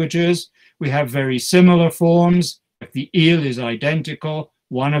 languages, we have very similar forms. If the il is identical,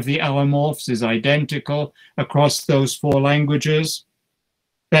 one of the allomorphs is identical across those 4 languages.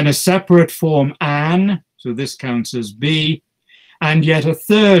 Then a separate form, an, so this counts as B, and yet a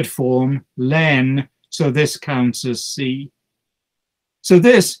third form, len, so this counts as C. So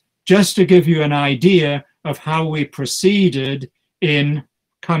this, just to give you an idea of how we proceeded in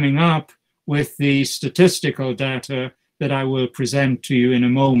coming up with the statistical data that I will present to you in a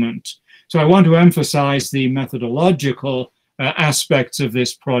moment. So I want to emphasize the methodological aspects of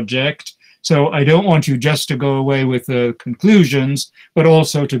this project. So I don't want you just to go away with the conclusions, but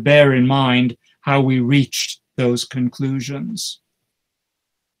also to bear in mind how we reached those conclusions.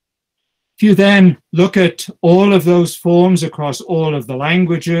 If you then look at all of those forms across all of the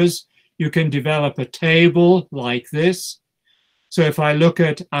languages, you can develop a table like this. So if I look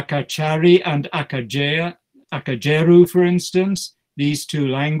at Akachari and Akajeru, for instance, these 2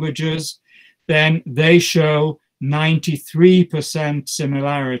 languages, then they show 93%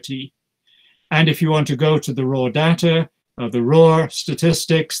 similarity. And if you want to go to the raw data, the raw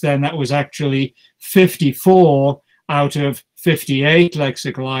statistics, then that was actually 54 out of 58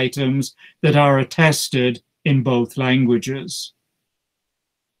 lexical items that are attested in both languages.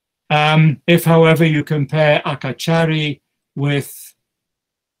 If, however, you compare Akachari with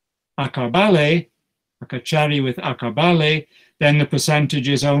Akarbale, then the percentage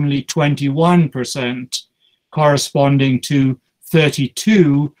is only 21%, corresponding to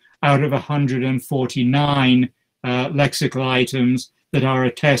 32 out of 149 lexical items that are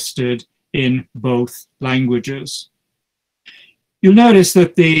attested in both languages. You'll notice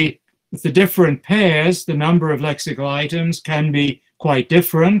that the different pairs, the number of lexical items can be quite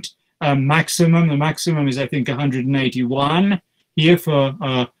different. The maximum is, I think, 181 here for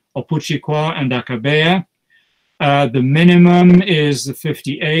Opuchikwa and Akabea. The minimum is the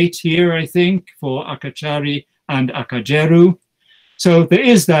 58 here, I think, for Akachari and Akajeru. So there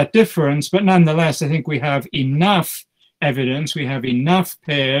is that difference, but nonetheless, I think we have enough evidence, we have enough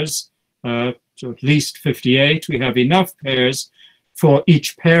pairs, so at least 58, we have enough pairs for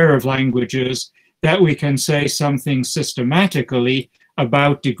each pair of languages that we can say something systematically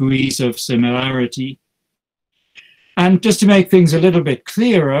about degrees of similarity. And just to make things a little bit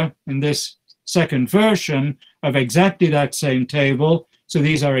clearer, in this second version of exactly that same table, so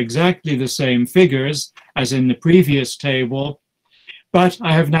these are exactly the same figures as in the previous table, but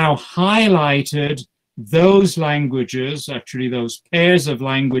I have now highlighted those languages, actually those pairs of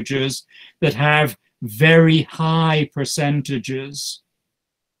languages that have very high percentages.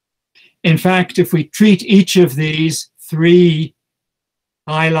 In fact, if we treat each of these 3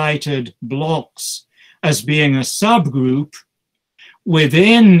 highlighted blocks as being a subgroup,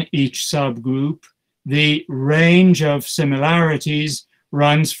 within each subgroup, the range of similarities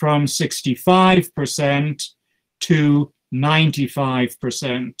runs from 65% to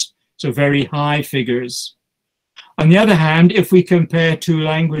 95%, so very high figures. On the other hand, if we compare 2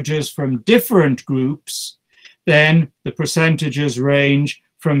 languages from different groups, then the percentages range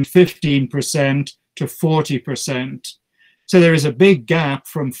from 15% to 40%. So there is a big gap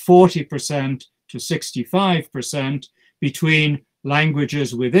from 40% to 65% between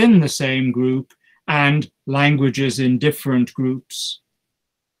languages within the same group and languages in different groups.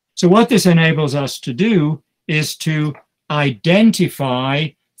 So what this enables us to do is to identify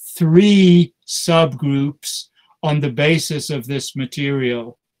 3 subgroups on the basis of this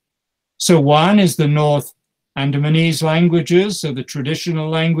material. So one is the North Andamanese languages, so the traditional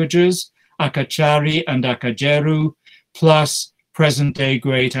languages, Akachari and Akajeru, plus present-day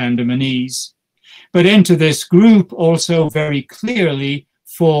Great Andamanese. But into this group also very clearly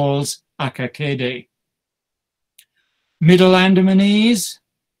falls Akakede. Middle Andamanese,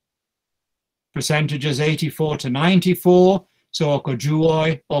 percentages 84 to 94, so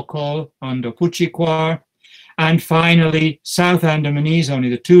Okojuoi, Okol, and Opuchikwar. And finally, South Andamanese, only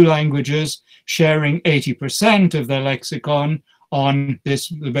the 2 languages, sharing 80% of their lexicon on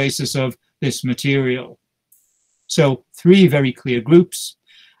the basis of this material. So 3 very clear groups.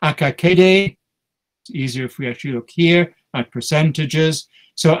 Akakede, it's easier if we actually look here at percentages.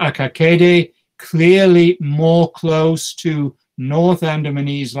 So Akakede, clearly more close to North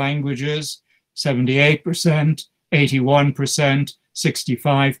Andamanese languages, 78%, 81%,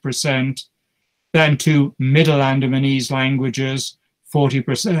 65%, than to Middle Andamanese languages,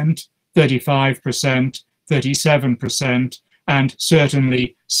 40%, 35%, 37%, and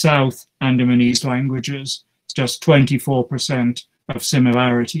certainly South Andamanese languages, it's just 24% of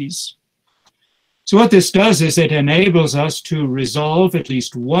similarities. So what this does is it enables us to resolve at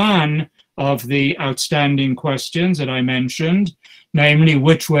least one of the outstanding questions that I mentioned, namely,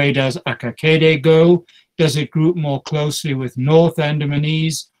 which way does Akakede go? Does it group more closely with North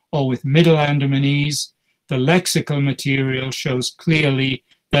Andamanese or with Middle Andamanese? The lexical material shows clearly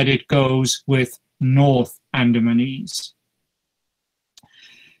that it goes with North Andamanese.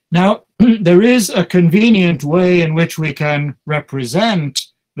 Now, there is a convenient way in which we can represent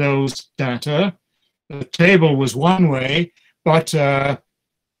those data. The table was one way, but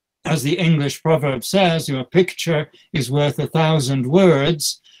as the English proverb says, a picture is worth 1,000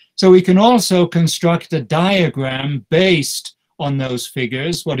 words. So we can also construct a diagram based on those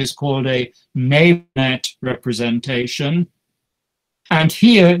figures, what is called a neighbor net representation. And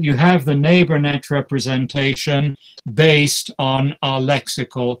here you have the neighbor net representation based on our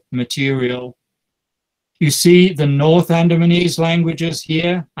lexical material. You see the North Andamanese languages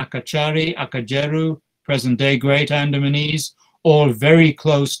here, Akachari, Akajeru, present-day Great Andamanese, all very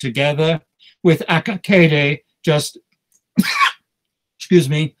close together, with Akakede just, excuse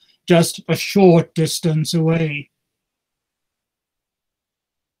me, just a short distance away.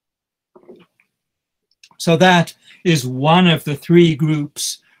 So that is one of the 3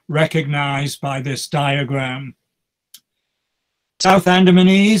 groups recognized by this diagram. South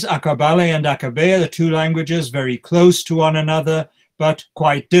Andamanese, Akabale and Akabe, the 2 languages very close to one another, but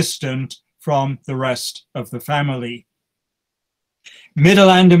quite distant from the rest of the family. Middle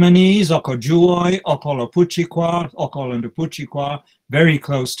Andamanese, Okojuoi, Okol Opuchikwar, Okol and Opuchikwar, very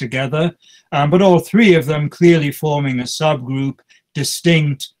close together, but all 3 of them clearly forming a subgroup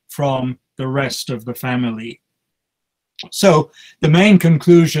distinct from the rest of the family. So the main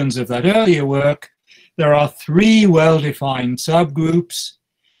conclusions of that earlier work, there are 3 well-defined subgroups.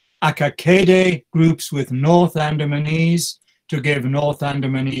 Akakede groups with North Andamanese to give North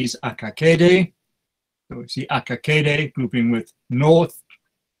Andamanese Akakede. So we see Akakede grouping with North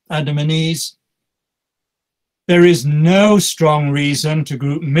Andamanese. There is no strong reason to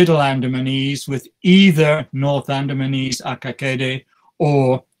group Middle Andamanese with either North Andamanese Akakede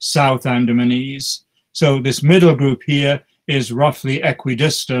or South Andamanese. So this middle group here is roughly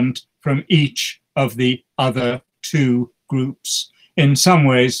equidistant from each of the other 2 groups. In some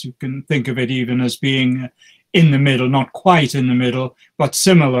ways, you can think of it even as being in the middle, not quite in the middle, but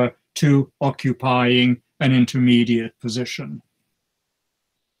similar to occupying an intermediate position.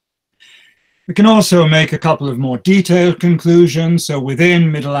 We can also make a couple of more detailed conclusions. So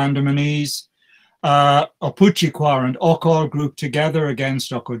within Middle Andamanese, Opuchikwar and Okol grouped together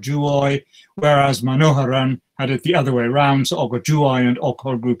against Okojuoi, whereas Manoharan had it the other way around, so Okojuoi and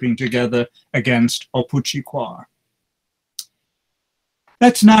Okol grouping together against Opuchikwar.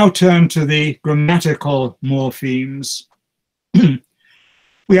 Let's now turn to the grammatical morphemes.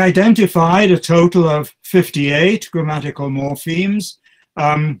 We identified a total of 58 grammatical morphemes.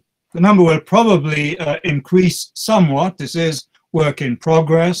 The number will probably increase somewhat. This is work in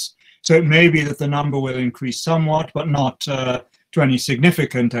progress. So it may be that the number will increase somewhat, but not to any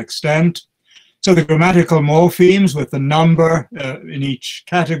significant extent. So the grammatical morphemes with the number in each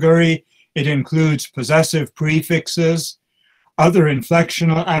category, it includes possessive prefixes, other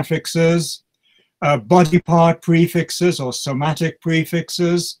inflectional affixes, body part prefixes or somatic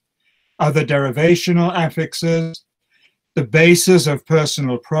prefixes, other derivational affixes, the bases of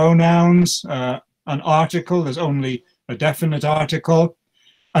personal pronouns, an article, there's only a definite article,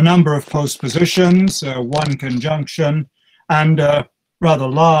 a number of postpositions, one conjunction, and a rather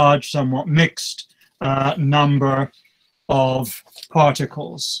large, somewhat mixed number of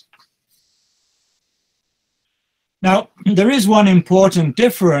particles. Now, there is one important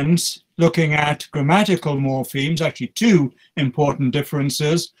difference looking at grammatical morphemes, actually two important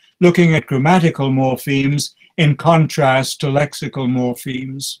differences, looking at grammatical morphemes in contrast to lexical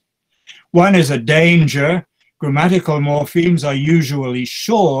morphemes. One is a danger. Grammatical morphemes are usually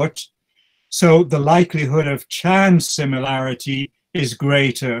short, so the likelihood of chance similarity is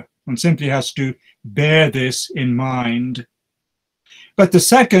greater. One simply has to bear this in mind. But the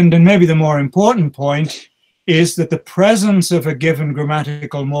second, and maybe the more important point, is that the presence of a given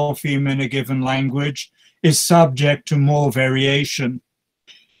grammatical morpheme in a given language is subject to more variation.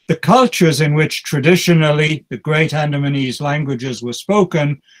 The cultures in which traditionally the Great Andamanese languages were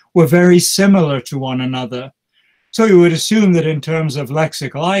spoken were very similar to one another. So you would assume that in terms of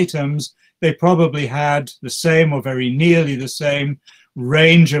lexical items, they probably had the same or very nearly the same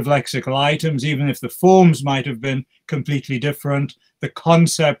range of lexical items, even if the forms might have been completely different. The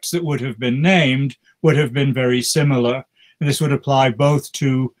concepts that would have been named would have been very similar. And this would apply both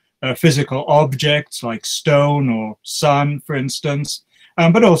to physical objects like stone or sun, for instance,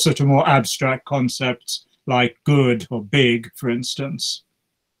 but also to more abstract concepts like good or big, for instance.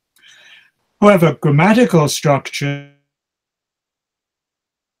 However, grammatical structure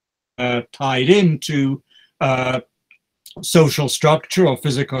tied into social structure or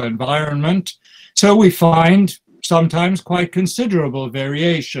physical environment, so we find sometimes quite considerable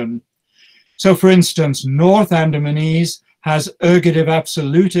variation. So, for instance, North Andamanese has ergative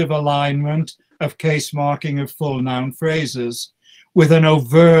absolutive alignment of case marking of full noun phrases with an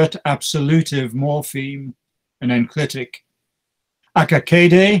overt absolutive morpheme, an enclitic.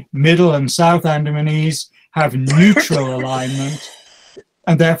 Akakede, Middle and South Andamanese have neutral alignment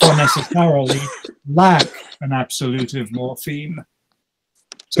and therefore necessarily lack an absolutive morpheme.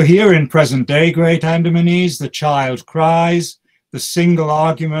 So here in present-day Great Andamanese, the child cries, the single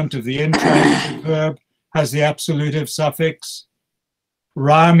argument of the intransitive verb has the absolutive suffix.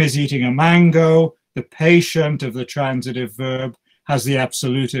 Ram is eating a mango, the patient of the transitive verb has the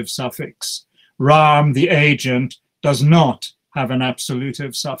absolutive suffix. Ram, the agent, does not have an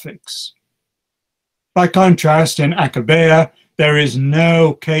absolutive suffix. By contrast, in Akabea, there is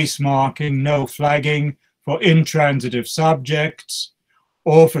no case marking, no flagging for intransitive subjects,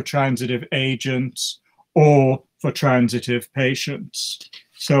 or for transitive agents, or for transitive patients.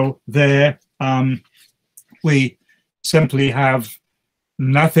 So there we simply have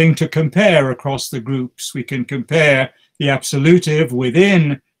nothing to compare across the groups. We can compare the absolutive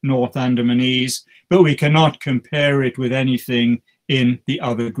within North Andamanese, but we cannot compare it with anything in the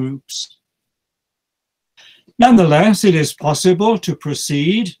other groups. Nonetheless, it is possible to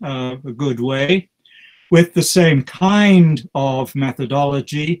proceed a good way with the same kind of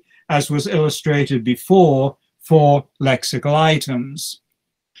methodology as was illustrated before for lexical items.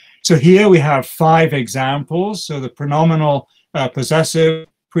 So here we have 5 examples. So the pronominal possessive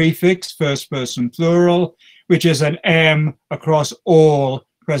prefix, first person plural, which is an M across all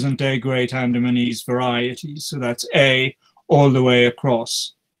present-day Great Andamanese varieties. So that's A all the way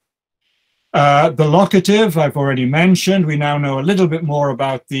across. The locative, I've already mentioned. We now know a little bit more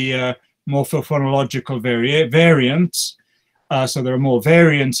about the morphophonological variants. So there are more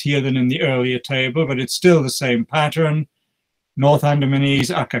variants here than in the earlier table, but it's still the same pattern. North Andamanese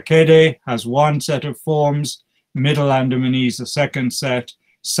Akakede has one set of forms, Middle Andamanese a second set,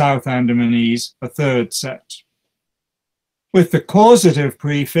 South Andamanese a third set. With the causative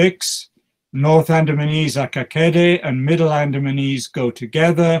prefix, North Andamanese Akakede and Middle Andamanese go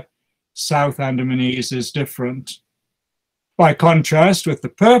together, South Andamanese is different. By contrast, with the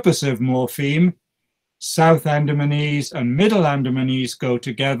purposive morpheme, South Andamanese and Middle Andamanese go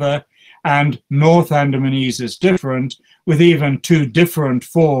together, and North Andamanese is different, with even 2 different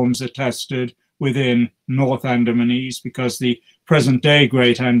forms attested within North Andamanese, because the present-day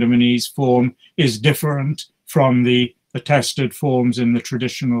Great Andamanese form is different from the attested forms in the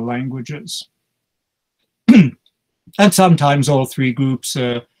traditional languages. And sometimes all 3 groups,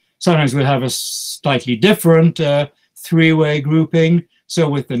 sometimes we'll have a slightly different 3-way grouping. So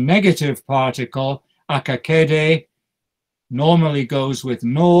with the negative particle, Akakede normally goes with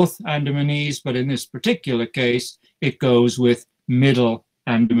North Andamanese, but in this particular case, it goes with Middle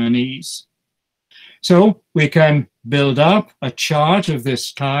Andamanese. So we can build up a chart of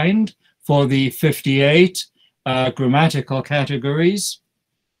this kind for the 58 grammatical categories.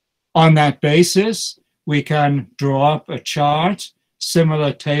 On that basis, we can draw up a chart,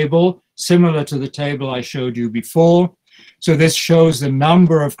 similar table, similar to the table I showed you before. So this shows the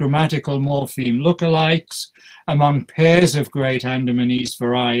number of grammatical morpheme lookalikes among pairs of Great Andamanese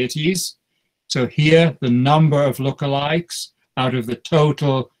varieties. So here, the number of lookalikes out of the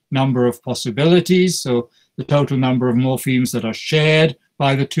total number of possibilities, so the total number of morphemes that are shared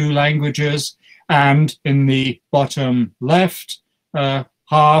by the two languages. And in the bottom left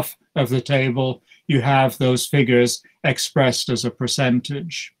half of the table, you have those figures expressed as a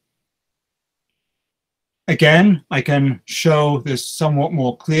percentage. Again, I can show this somewhat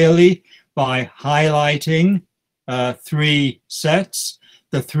more clearly by highlighting three sets,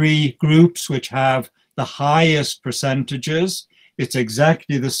 the three groups which have the highest percentages. It's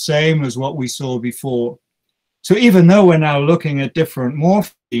exactly the same as what we saw before. So even though we're now looking at different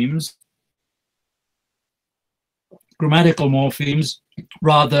morphemes, grammatical morphemes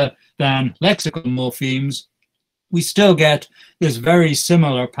rather than lexical morphemes, we still get this very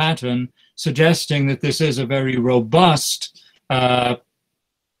similar pattern, suggesting that this is a very robust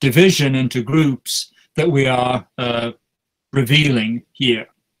division into groups that we are revealing here.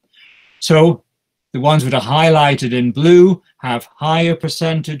 So the ones that are highlighted in blue have higher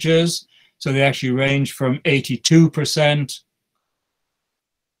percentages. So they actually range from 82%.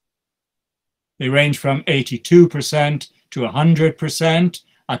 They range from 82% to 100%.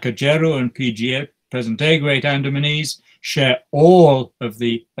 Akajeru and PGA, present-day Great Andamanese, share all of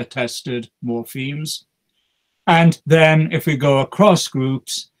the attested morphemes. And then if we go across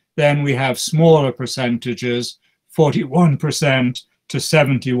groups, then we have smaller percentages, 41% to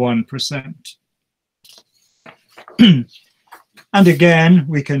 71%. And again,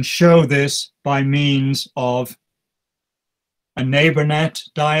 we can show this by means of a neighbor net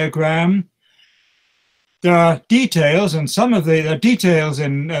diagram. There are details, and some of the details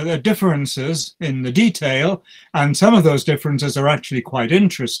in differences in the detail, and some of those differences are actually quite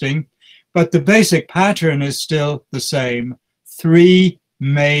interesting, but the basic pattern is still the same. Three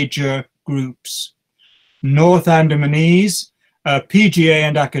major groups. North Andamanese, PGA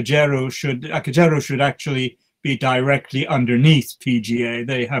and Akajeru should actually be directly underneath PGA.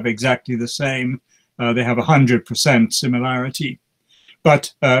 They have exactly the same. They have 100% similarity,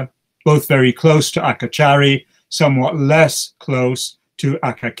 but both very close to Akachari, somewhat less close to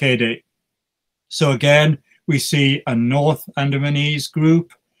Akakede. So again, we see a North Andamanese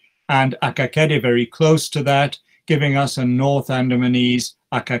group and Akakede very close to that, giving us a North Andamanese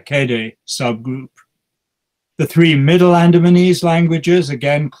Akakede subgroup. The three Middle Andamanese languages,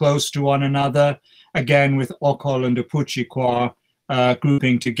 again close to one another, again with Okol and Upuchikwa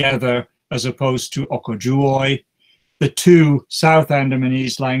grouping together as opposed to Okojuoi. The two South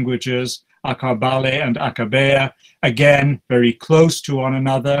Andamanese languages, Akabale and Akabea, again very close to one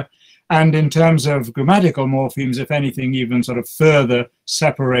another. And in terms of grammatical morphemes, if anything, even sort of further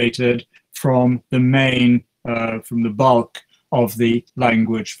separated from the main, from the bulk of the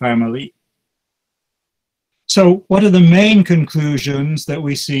language family. So what are the main conclusions that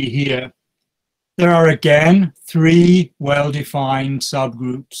we see here? There are again three well-defined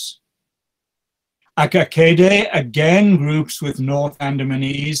subgroups. Akakede again groups with North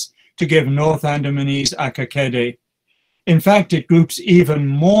Andamanese to give North Andamanese Akakede. In fact, it groups even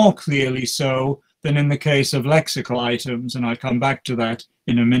more clearly so than in the case of lexical items, and I'll come back to that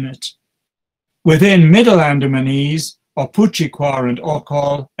in a minute. Within Middle Andamanese, Opuchikwa and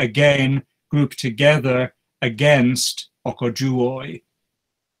Okol again group together against Okojuoi.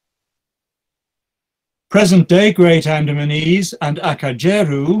 Present-day Great Andamanese and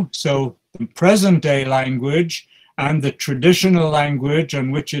Akajeru, so the present-day language and the traditional language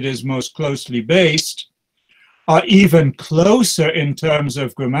on which it is most closely based, are even closer in terms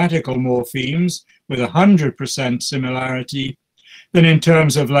of grammatical morphemes with 100% similarity than in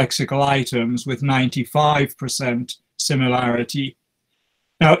terms of lexical items with 95% similarity.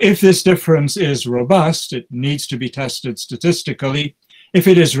 Now, if this difference is robust, it needs to be tested statistically. If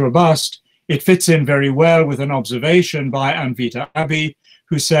it is robust, it fits in very well with an observation by Anvita Abbey,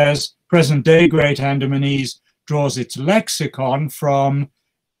 who says present-day Great Andamanese draws its lexicon from,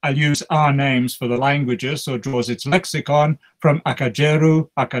 I'll use our names for the languages, so draws its lexicon from Akajeru,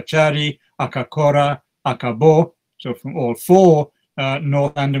 Akachari, Akakora, Akabo, so from all four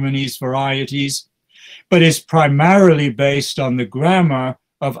North Andamanese varieties, but is primarily based on the grammar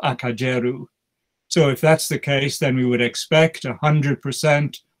of Akajeru. So if that's the case, then we would expect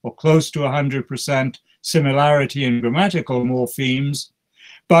 100% or close to 100% similarity in grammatical morphemes,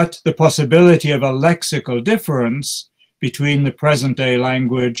 but the possibility of a lexical difference between the present-day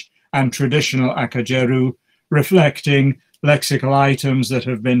language and traditional Akajeru, reflecting lexical items that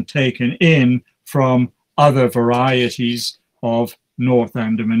have been taken in from other varieties of North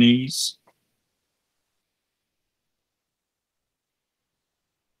Andamanese.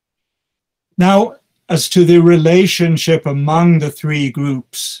 Now, as to the relationship among the three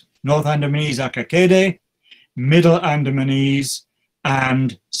groups, North Andamanese Akakede, Middle Andamanese,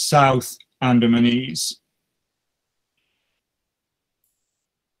 and South Andamanese.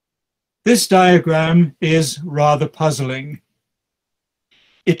 This diagram is rather puzzling.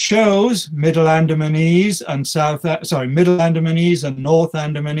 It shows Middle Andamanese and Middle Andamanese and North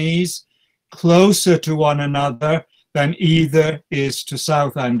Andamanese closer to one another than either is to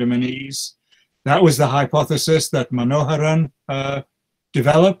South Andamanese. That was the hypothesis that Manoharan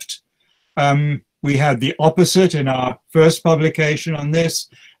developed. We had the opposite in our first publication on this,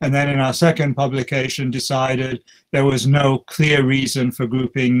 and then in our second publication decided there was no clear reason for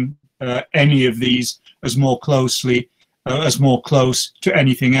grouping any of these as more close to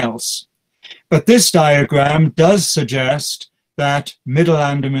anything else. But this diagram does suggest that Middle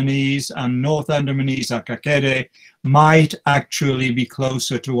Andamanese and North Andamanese Akakede might actually be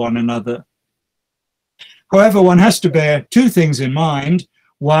closer to one another. However, one has to bear two things in mind.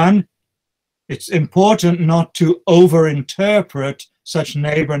 One, it's important not to overinterpret such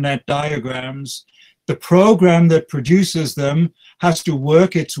neighbor net diagrams. The program that produces them has to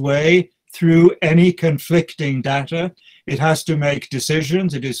work its way through any conflicting data. It has to make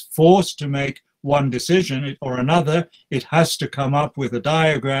decisions. It is forced to make one decision or another. It has to come up with a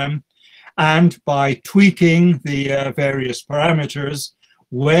diagram. And by tweaking the various parameters,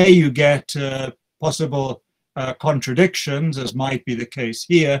 where you get possible contradictions, as might be the case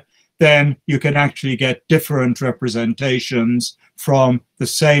here, then you can actually get different representations from the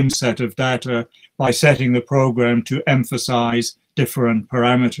same set of data by setting the program to emphasize different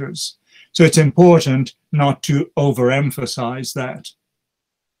parameters. So it's important not to overemphasize that.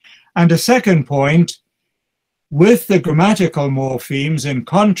 And a second point, with the grammatical morphemes, in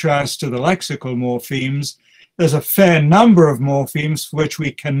contrast to the lexical morphemes, there's a fair number of morphemes for which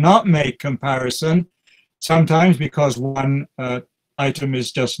we cannot make comparison, sometimes because one item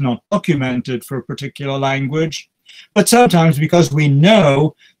is just not documented for a particular language, but sometimes because we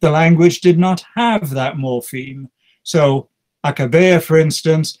know the language did not have that morpheme. So Akabea, for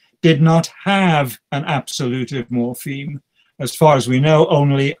instance, did not have an absolutive morpheme. As far as we know,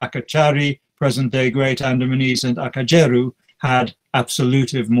 only Akachari, present-day Great Andamanese, and Akajeru had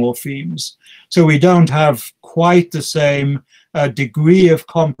absolutive morphemes. So we don't have quite the same degree of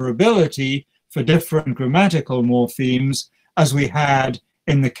comparability for different grammatical morphemes as we had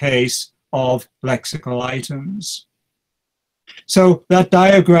in the case of lexical items. So that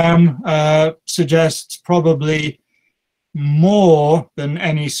diagram suggests probably more than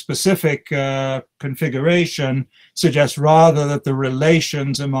any specific configuration, suggests rather that the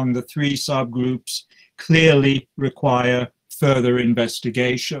relations among the three subgroups clearly require further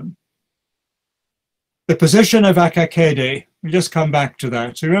investigation. The position of Akakede, we just come back to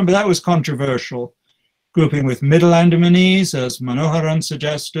that. So remember, that was controversial, grouping with Middle Andamanese, as Manoharan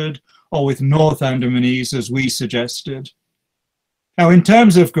suggested, or with North Andamanese, as we suggested. Now, in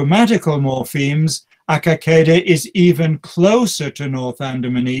terms of grammatical morphemes, Akakede is even closer to North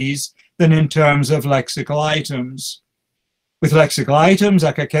Andamanese than in terms of lexical items. With lexical items,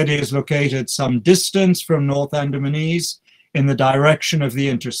 Akakede is located some distance from North Andamanese in the direction of the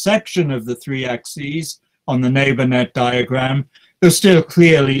intersection of the three axes on the neighbor net diagram, though still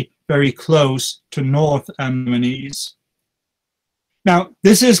clearly very close to North Andamanese. Now,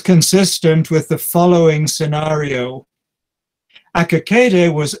 this is consistent with the following scenario.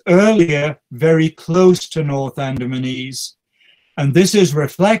 Akakede was earlier very close to North Andamanese, and this is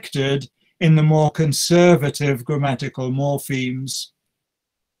reflected in the more conservative grammatical morphemes.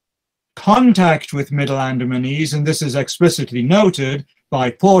 Contact with Middle Andamanese, and this is explicitly noted by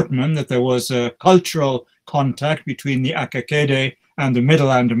Portman, that there was a cultural contact between the Akakede and the Middle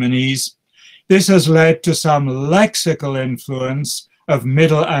Andamanese. This has led to some lexical influence of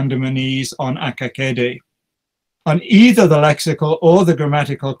Middle Andamanese on Akakede. On either the lexical or the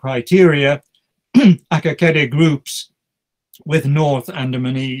grammatical criteria, Akakede groups with North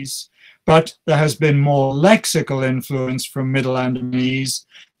Andamanese, but there has been more lexical influence from Middle Andamanese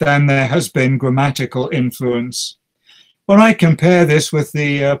than there has been grammatical influence. When I compare this with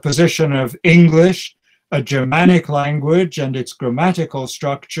the position of English, a Germanic language, and its grammatical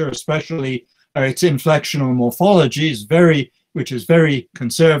structure, especially its inflectional morphology, which is very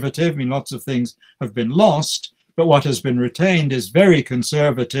conservative. I mean, lots of things have been lost, but what has been retained is very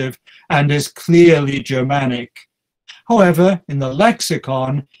conservative and is clearly Germanic. However, in the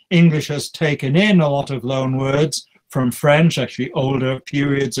lexicon, English has taken in a lot of loan words from French, actually older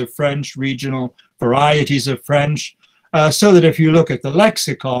periods of French, regional varieties of French, so that if you look at the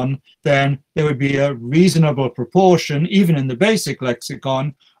lexicon, then there would be a reasonable proportion, even in the basic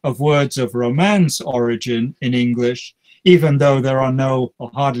lexicon, of words of Romance origin in English, even though there are no,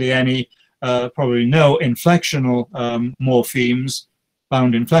 or hardly any, probably no inflectional morphemes,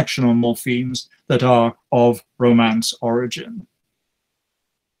 bound inflectional morphemes that are of Romance origin.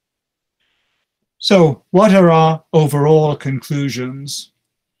 So what are our overall conclusions?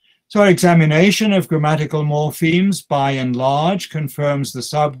 So our examination of grammatical morphemes by and large confirms the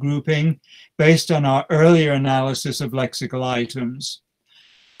subgrouping based on our earlier analysis of lexical items,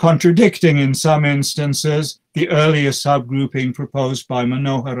 contradicting in some instances the earlier subgrouping proposed by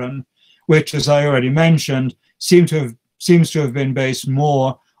Manoharan, which, as I already mentioned, seems to have been based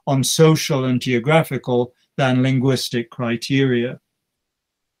more on social and geographical than linguistic criteria.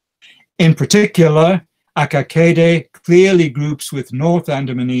 In particular, Akakede clearly groups with North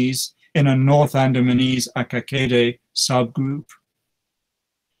Andamanese in a North Andamanese Akakede subgroup.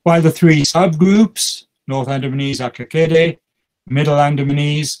 While the three subgroups, North Andamanese Akakede, Middle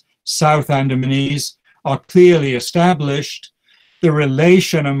Andamanese, South Andamanese, are clearly established, the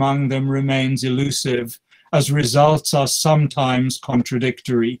relation among them remains elusive, as results are sometimes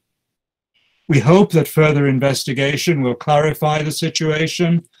contradictory. We hope that further investigation will clarify the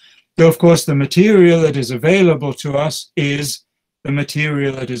situation, though of course the material that is available to us is the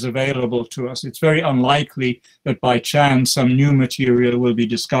material that is available to us. It's very unlikely that by chance some new material will be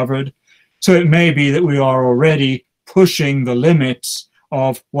discovered. So it may be that we are already pushing the limits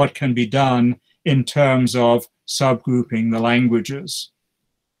of what can be done in terms of subgrouping the languages.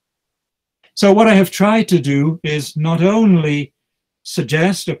 So what I have tried to do is not only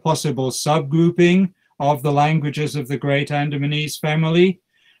suggest a possible subgrouping of the languages of the Great Andamanese family,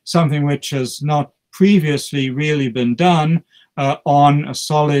 something which has not previously really been done on a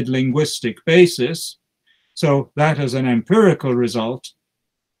solid linguistic basis. So that is an empirical result.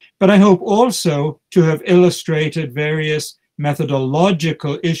 But I hope also to have illustrated various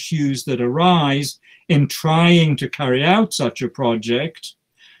methodological issues that arise in trying to carry out such a project,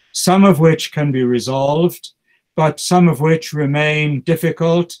 some of which can be resolved, but some of which remain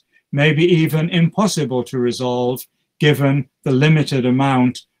difficult, maybe even impossible to resolve, given the limited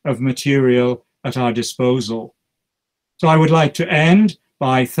amount of material at our disposal. So I would like to end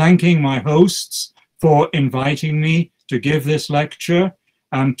by thanking my hosts for inviting me to give this lecture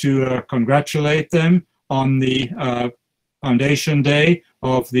and to congratulate them on the Foundation Day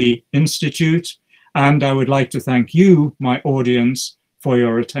of the Institute. And I would like to thank you, my audience, for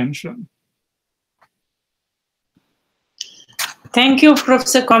your attention. Thank you,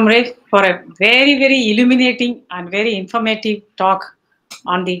 Professor Comrie, for a very, very illuminating and very informative talk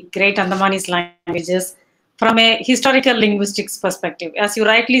on the Great Andamanese languages from a historical linguistics perspective. As you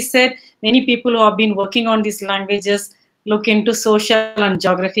rightly said, many people who have been working on these languages look into social and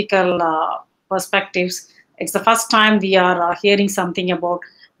geographical perspectives. It's the first time we are hearing something about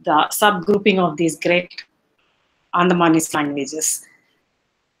the subgrouping of these Great Andamanese languages.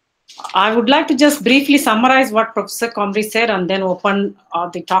 I would like to just briefly summarize what Professor Comrie said and then open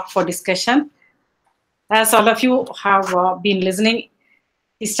the talk for discussion. As all of you have been listening,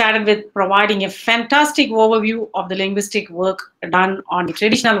 he started with providing a fantastic overview of the linguistic work done on the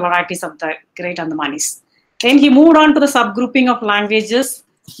traditional varieties of the Great Andamanese. Then he moved on to the subgrouping of languages,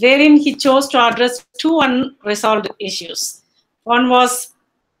 wherein he chose to address two unresolved issues. One was,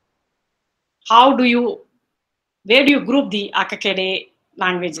 where do you group the Akakede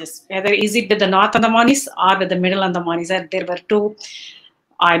languages? Whether is it with the North Andamanese or with the Middle Andamanese? There were two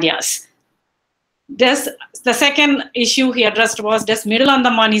ideas. The second issue he addressed was, does Middle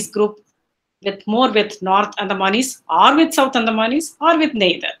Andamanese group more with North Andamanese or with South Andamanese or with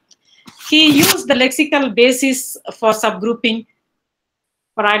neither? He used the lexical basis for subgrouping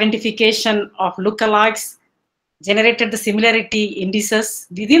for identification of lookalikes, generated the similarity indices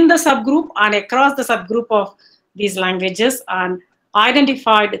within the subgroup and across the subgroup of these languages, and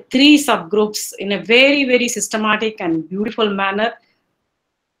identified three subgroups in a very, very systematic and beautiful manner.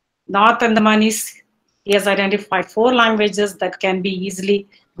 North Andamanese, he has identified 4 languages that can be easily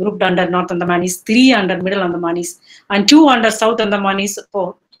grouped under North Andamanese, 3 under Middle Andamanese, and 2 under South Andamanese.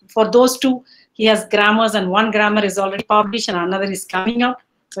 For those 2, he has grammars, and 1 grammar is already published and another is coming out.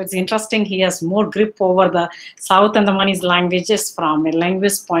 So it's interesting, he has more grip over the South Andamanese languages from a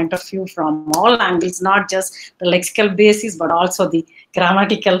linguist point of view, from all angles, not just the lexical basis, but also the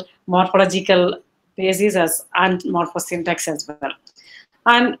grammatical, morphological basis and morphosyntax as well.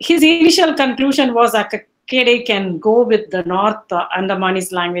 And his initial conclusion was Akkadic can go with the North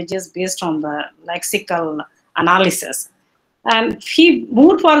Andamanese languages based on the lexical analysis. And he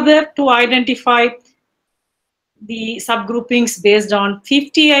moved further to identify the subgroupings based on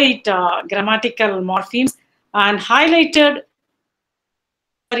 58 grammatical morphemes and highlighted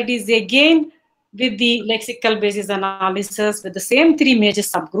that it is again with the lexical basis analysis with the same 3 major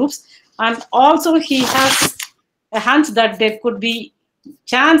subgroups. And also he has a hunch that there could be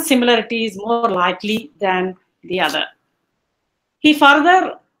chance similarities more likely than the other. He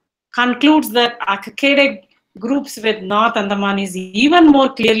further concludes that Akkadic groups with North Andamanese even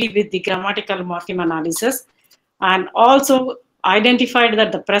more clearly with the grammatical morpheme analysis, and also identified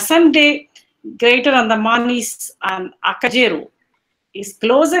that the present day Greater Andamanese and Akajeru is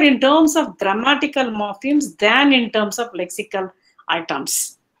closer in terms of grammatical morphemes than in terms of lexical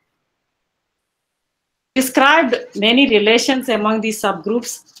items. Described many relations among these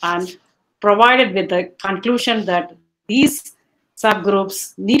subgroups and provided with the conclusion that these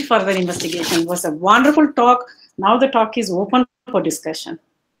subgroups need further investigation. It was a wonderful talk. Now the talk is open for discussion.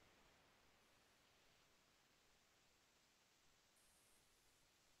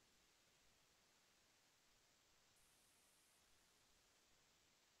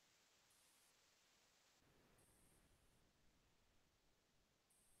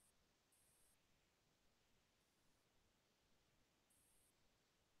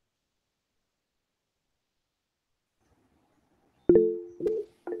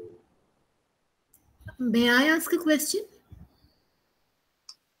 May I ask a question?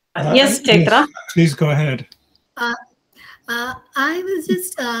 Yes, Chaitra. Yes, please go ahead. I was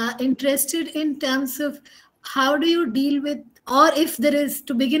just interested in terms of how do you deal with, or if there is,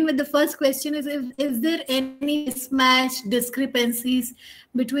 to begin with, the first question is there any mismatch, discrepancies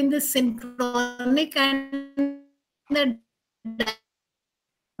between the synchronic and the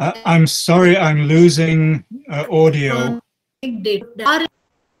I'm sorry, I'm losing audio. data?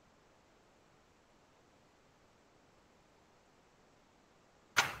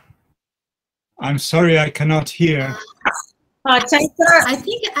 I'm sorry, I cannot hear. Chaitra, I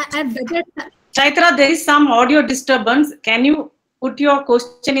think I better. Chaitra, there is some audio disturbance. Can you put your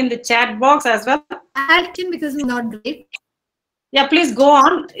question in the chat box as well? Action because it's not great. Yeah, please go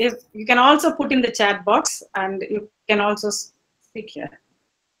on. If you can also put in the chat box, and you can also speak here.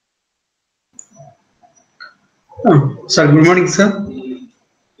 Sir, good morning, sir.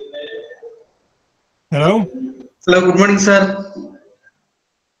 Hello? Hello, good morning, sir.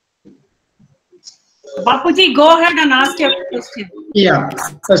 Bapuji, go ahead and ask your question. Yeah,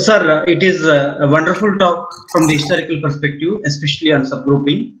 sir, it is a wonderful talk from the historical perspective, especially on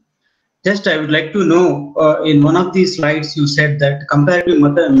subgrouping. Just I would like to know, in one of these slides, you said that comparative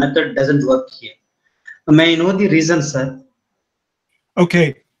method doesn't work here. May I know the reason, sir?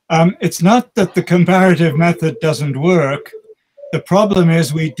 Okay, it's not that the comparative method doesn't work. The problem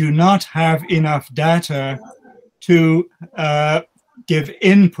is we do not have enough data to give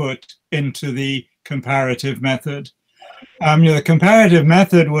input into the comparative method. The comparative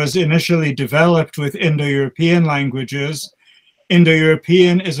method was initially developed with Indo-European languages.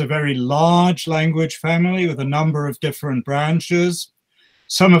 Indo-European is a very large language family with a number of different branches.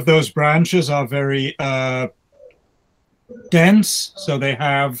 Some of those branches are very dense, so they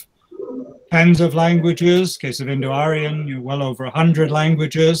have tens of languages. Case of Indo-Aryan, well over 100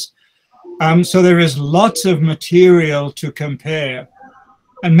 languages. So there is lots of material to compare.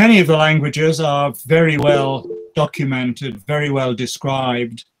 And many of the languages are very well documented, very well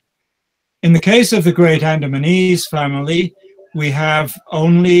described. In the case of the Great Andamanese family, we have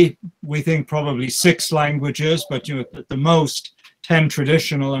only, we think, probably 6 languages, but at the most 10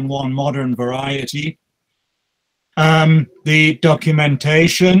 traditional and 1 modern variety. The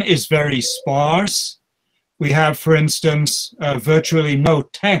documentation is very sparse. We have, for instance, virtually no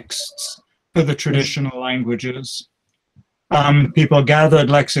texts for the traditional languages. People gathered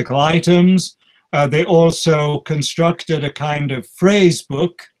lexical items. They also constructed a kind of phrase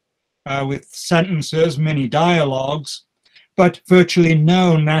book with sentences, mini dialogues, but virtually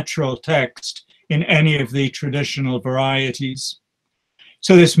no natural text in any of the traditional varieties.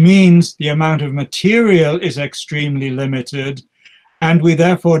 So this means the amount of material is extremely limited, and we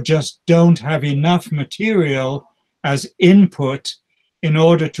therefore just don't have enough material as input in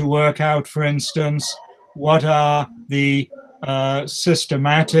order to work out, for instance, what are the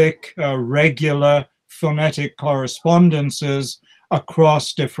systematic, regular phonetic correspondences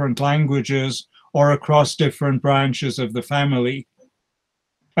across different languages or across different branches of the family.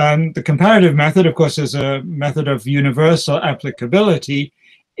 The comparative method, of course, is a method of universal applicability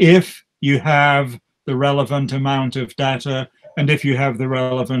if you have the relevant amount of data and if you have the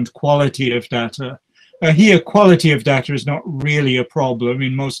relevant quality of data. Here, quality of data is not really a problem.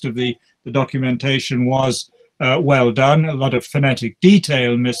 In most of the documentation was well done, a lot of phonetic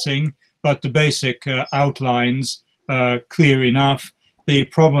detail missing, but the basic outlines clear enough. The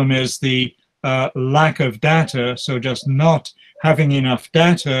problem is the lack of data, so just not having enough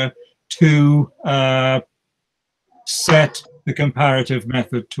data to set the comparative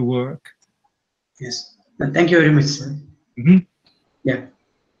method to work. Yes, thank you very much, sir. Mm-hmm. Yeah.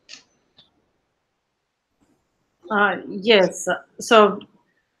 Yes. So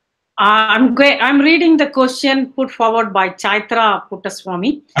I'm reading the question put forward by Chaitra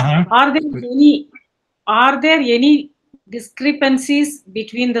Puttaswamy. Are there any discrepancies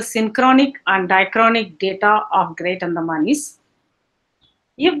between the synchronic and diachronic data of Great Andamanese?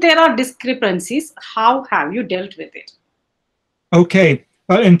 If there are discrepancies, how have you dealt with it? Okay,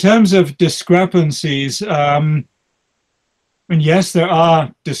 well, in terms of discrepancies, and yes, there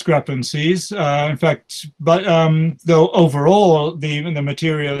are discrepancies. In fact, but though overall the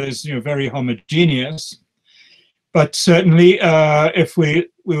material is very homogeneous, but certainly if we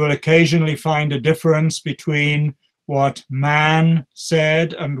will occasionally find a difference between what Mann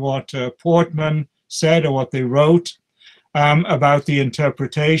said and what Portman said, or what they wrote about the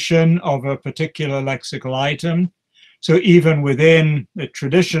interpretation of a particular lexical item. So even within the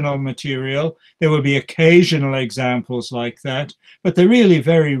traditional material, there will be occasional examples like that, but they're really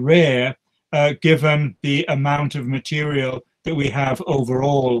very rare given the amount of material that we have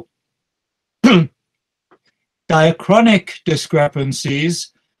overall. Diachronic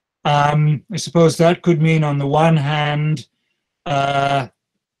discrepancies, I suppose that could mean on the one hand,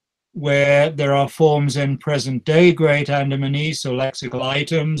 where there are forms in present-day Great Andamanese, so lexical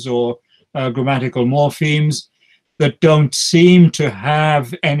items or grammatical morphemes, that don't seem to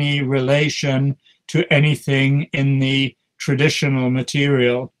have any relation to anything in the traditional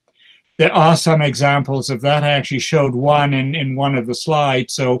material. There are some examples of that. I actually showed one in one of the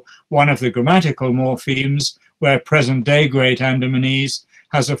slides. So one of the grammatical morphemes, where present-day Great Andamanese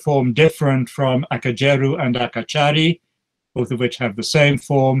has a form different from Akajeru and Akachari, both of which have the same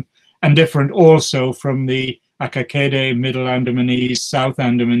form, and different also from the Akakede, Middle Andamanese, South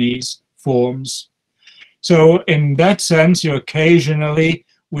Andamanese forms. So in that sense, occasionally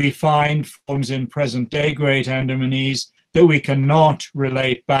we find forms in present-day Great Andamanese that we cannot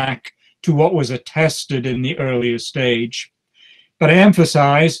relate back to what was attested in the earlier stage. But I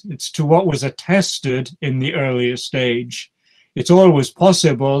emphasize it's to what was attested in the earlier stage. It's always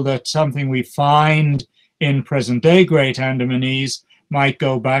possible that something we find in present-day Great Andamanese might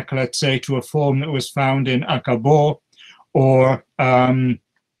go back, let's say, to a form that was found in Akabo or in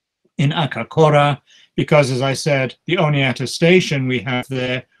Akakora, because, as I said, the only attestation we have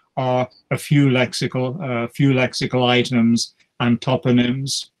there are a few lexical items and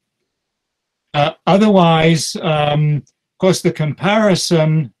toponyms. Otherwise, of course, the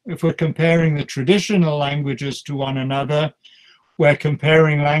comparison, if we're comparing the traditional languages to one another, we're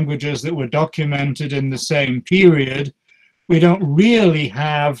comparing languages that were documented in the same period. We don't really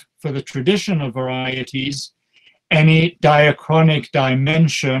have, for the traditional varieties, any diachronic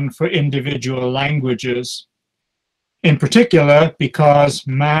dimension for individual languages. In particular, because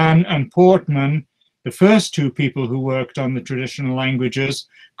Mann and Portman, the first two people who worked on the traditional languages,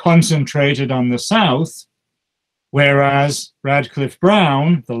 concentrated on the South, whereas Radcliffe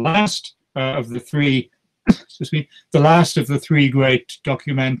Brown, the last of the three great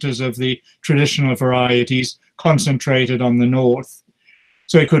documenters of the traditional varieties, concentrated on the North.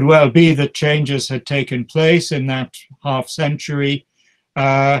 So it could well be that changes had taken place in that half century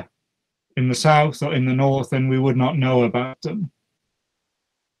in the South or in the North, and we would not know about them.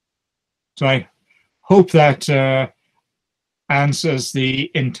 So I hope that answers the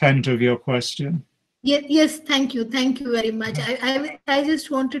intent of your question. Yes, thank you very much. I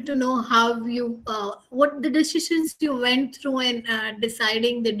just wanted to know how you, what the decisions you went through in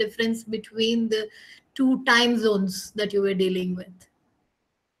deciding the difference between the two time zones that you were dealing with.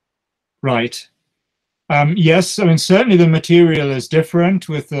 Right. Yes, I mean, certainly the material is different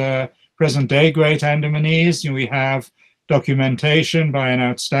with the present-day Great Andamanese. We have documentation by an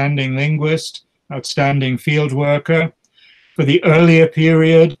outstanding linguist, outstanding field worker. For the earlier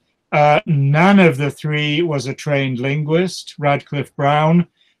period, none of the three was a trained linguist. Radcliffe Brown,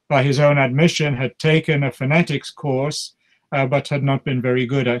 by his own admission, had taken a phonetics course, but had not been very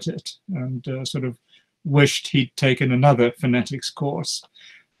good at it, and sort of wished he'd taken another phonetics course.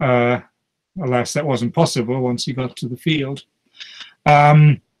 Alas, that wasn't possible once he got to the field.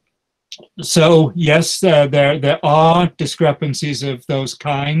 So yes, there are discrepancies of those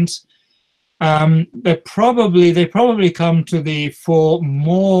kinds. they probably come to the fore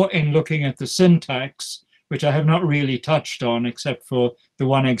more in looking at the syntax, which I have not really touched on, except for the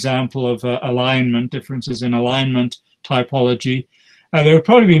one example of alignment, differences in alignment typology. They would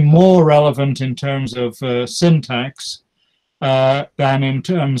probably be more relevant in terms of syntax than in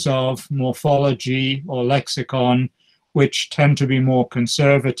terms of morphology or lexicon, which tend to be more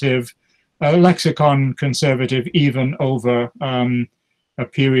conservative. Lexicon conservative even over a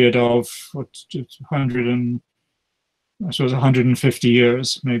period of 150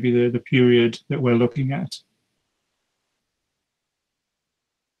 years, maybe the period that we're looking at.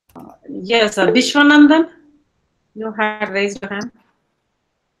 Yes, Vishwanandan, you had raised your hand.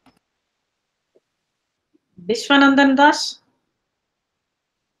 Vishwanandan Das?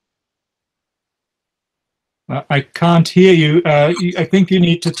 I can't hear you. I think you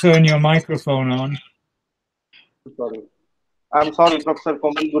need to turn your microphone on. Sorry. I'm sorry, Professor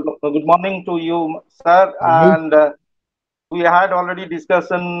Comrie. Good morning to you, sir. And we had already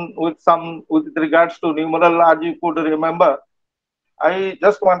discussion with regards to numeral, as you could remember. I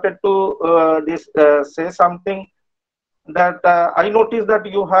just wanted to say something that I noticed that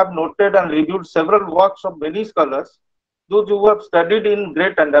you have noted and reviewed several works of many scholars, those who have studied in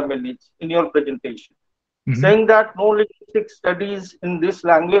Great Andamanese in your presentation, saying that no linguistic studies in this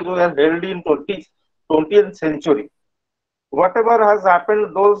language were held in 20th century. Whatever has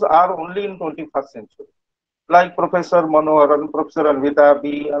happened, those are only in 21st century. Like Professor Manohar and Professor Anvita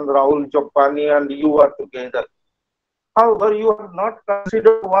B and Rahul Chopani and you are together. However, you have not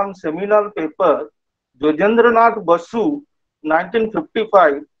considered one seminal paper, Jojendranath Basu,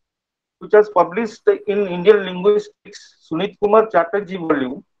 1955, which was published in Indian Linguistics, Sunit Kumar Chatterjee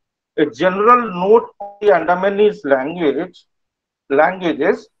volume, a general note on the Andamanese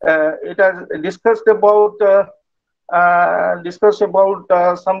languages. It has discussed about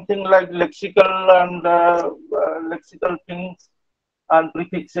something like lexical and lexical things and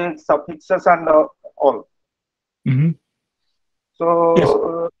prefixes, suffixes, and all.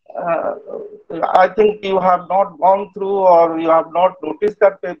 So I think you have not gone through or you have not noticed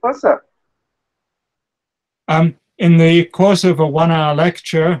that paper, sir. In the course of a 1-hour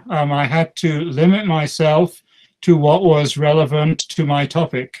lecture, I had to limit myself to what was relevant to my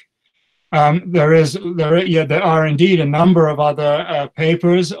topic. There are indeed a number of other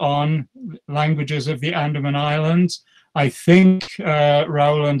papers on languages of the Andaman Islands. I think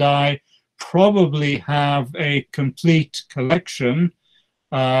Rahul and I probably have a complete collection.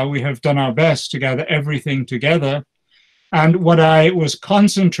 We have done our best to gather everything together. And what I was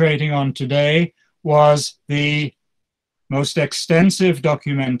concentrating on today was the most extensive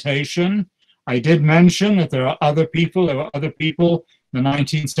documentation. I did mention that there were other people in the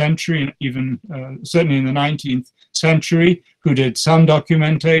 19th century, and even certainly in the 19th century, who did some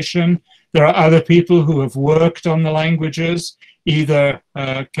documentation. There are other people who have worked on the languages, either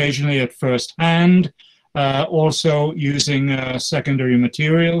occasionally at first hand, also using secondary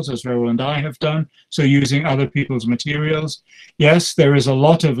materials, as Rahul and I have done, so using other people's materials. Yes, there is a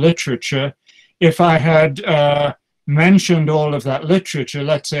lot of literature. If I had mentioned all of that literature,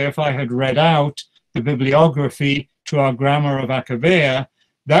 let's say if I had read out the bibliography to our grammar of Akavea,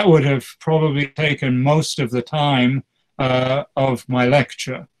 that would have probably taken most of the time of my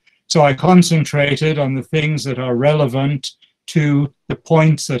lecture. So I concentrated on the things that are relevant to the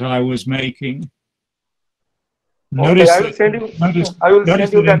points that I was making. Notice that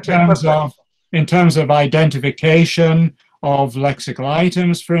in terms of identification of lexical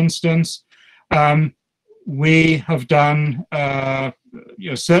items, for instance, we have done a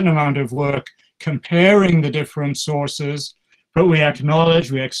certain amount of work comparing the different sources, but we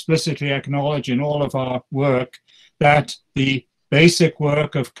explicitly acknowledge in all of our work that the basic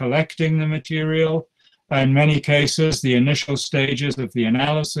work of collecting the material, in many cases, the initial stages of the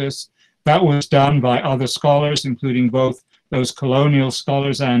analysis, that was done by other scholars, including both those colonial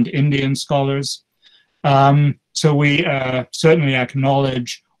scholars and Indian scholars. So we certainly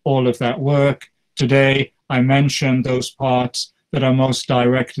acknowledge all of that work. Today, I mentioned those parts that are most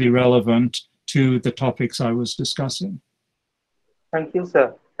directly relevant to the topics I was discussing. Thank you,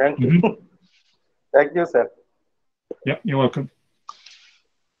 sir. Thank you. Thank you, sir. Yeah, you're welcome.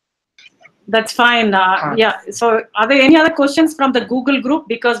 That's fine. Yeah. So are there any other questions from the Google group?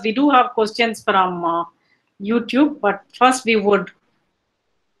 Because we do have questions from YouTube, but first we would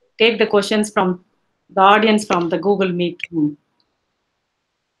take the questions from the audience from the Google Meet room.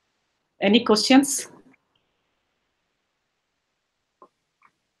 Any questions?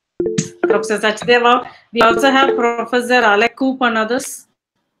 Professor Sachdeva. We also have Professor Alec Coop and others.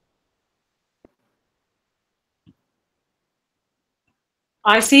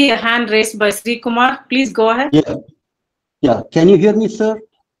 I see a hand raised by Sri Kumar. Please go ahead. Yeah, yeah. Can you hear me, sir?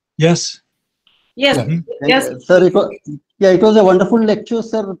 Yes. Yes, Yeah. yes. Sir, it was a wonderful lecture,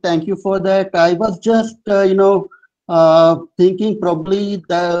 sir. Thank you for that. I was just, thinking probably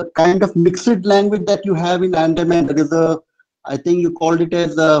the kind of mixed language that you have in Andaman. There is I think you called it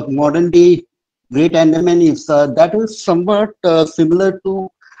as a modern day Great Andamanese. That is somewhat similar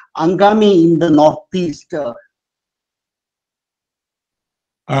to Angami in the northeast.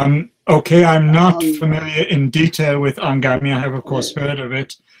 Okay, I'm not familiar in detail with Angami. I have, of course, heard of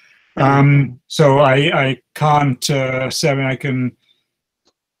it. So I can't say. I mean, I can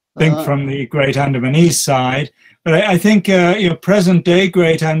think from the Great Andamanese side, but I think present day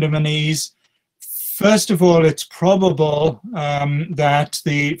Great Andamanese. First of all, it's probable that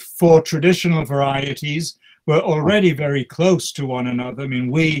the four traditional varieties were already very close to one another. I mean,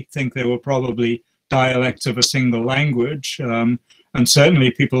 we think they were probably dialects of a single language. And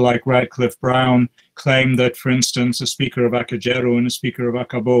certainly people like Radcliffe Brown claim that, for instance, a speaker of Akajeru and a speaker of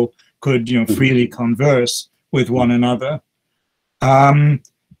Akabo could freely converse with one another.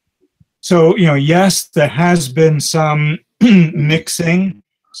 So, yes, there has been some mixing,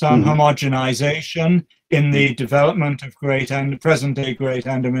 some homogenization in the development of present-day Great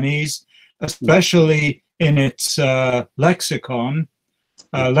Andamanese, especially in its lexicon,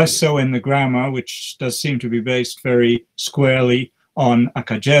 less so in the grammar, which does seem to be based very squarely on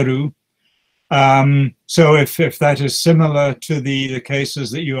Akajeru. So if that is similar to the cases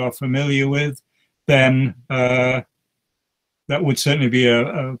that you are familiar with, then that would certainly be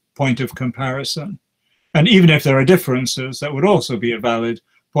a point of comparison. And even if there are differences, that would also be a valid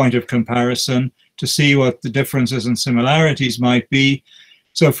point of comparison to see what the differences and similarities might be.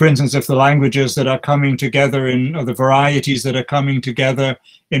 So, for instance, if the languages that are coming together or the varieties that are coming together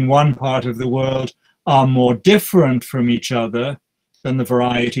in one part of the world are more different from each other than the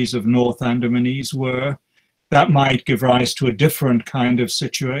varieties of North Andamanese were, that might give rise to a different kind of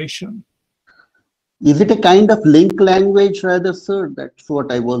situation. Is it a kind of link language rather, sir? That's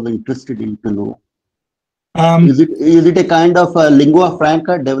what I was interested in to know. Is it a kind of lingua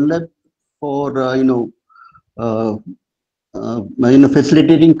franca developed for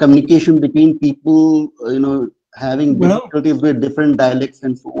facilitating communication between people, having difficulties with different dialects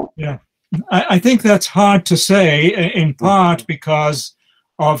and so on? Yeah, I think that's hard to say, in part because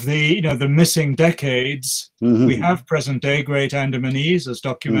of the missing decades. We have present-day Great Andamanese as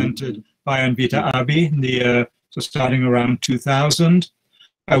documented by Anvita Abi, so starting around 2000.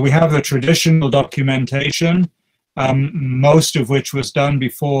 We have the traditional documentation, most of which was done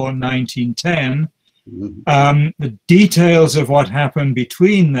before 1910. The details of what happened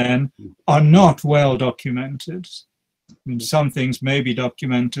between then are not well documented. I mean, some things may be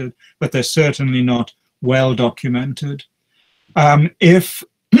documented, but they're certainly not well documented. If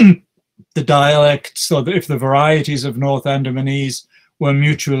the dialects or if the varieties of North Andamanese were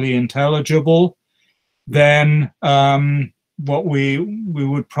mutually intelligible, then what we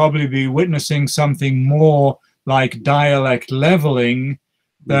would probably be witnessing something more like dialect leveling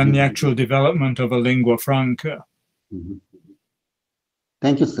than the actual development of a lingua franca.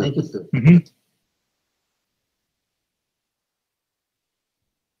 Thank you, sir. Thank you, sir.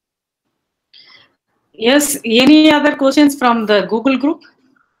 Yes, any other questions from the Google group?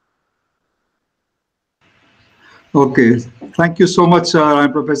 Okay, thank you so much, sir.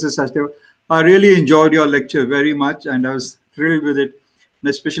 I'm Professor Sachdeva. I really enjoyed your lecture very much, and I was thrilled with it, and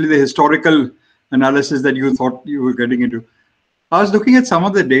especially the historical analysis that you thought you were getting into. I was looking at some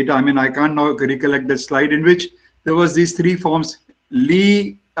of the data. I mean, I can't now recollect the slide in which there was these three forms,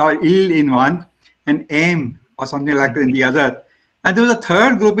 li or il in one, and aim or something like that in the other. And there was a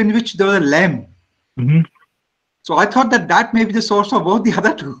third group in which there was a lem. So I thought that may be the source of both the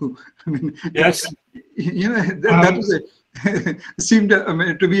other two. I mean, yes. That was seemed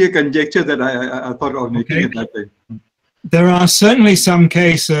to be a conjecture that I thought of making at that time. There are certainly some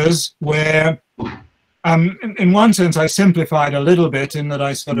cases where, in one sense, I simplified a little bit in that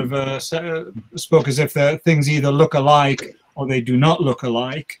I sort of spoke as if things either look alike or they do not look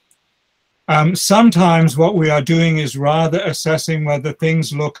alike. Sometimes what we are doing is rather assessing whether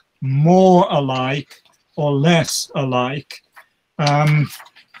things look more alike or less alike. I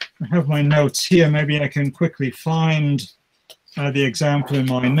have my notes here. Maybe I can quickly find the example in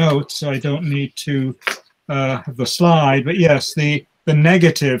my notes, so I don't need to have the slide. But yes, the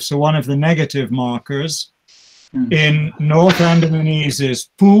negative, so one of the negative markers in North Andamanese is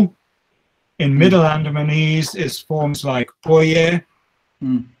pu. In Middle Andamanese is forms like poye.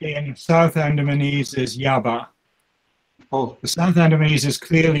 In South Andamanese is yaba. The South Andamanese is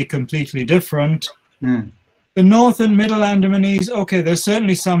clearly completely different. The North and Middle Andamanese, okay, there's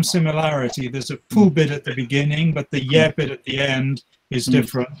certainly some similarity. There's a pu bit at the beginning, but the ye bit at the end is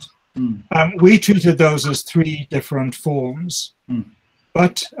different. We treated those as 3 different forms.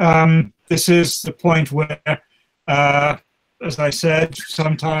 But this is the point where, as I said,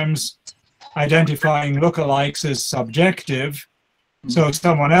 sometimes identifying lookalikes is subjective. So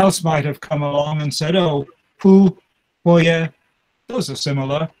someone else might have come along and said, oh, pu, hoye, those are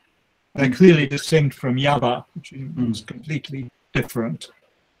similar. They're clearly distinct from yaba, which is completely different.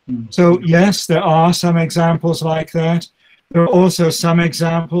 So yes, there are some examples like that. There are also some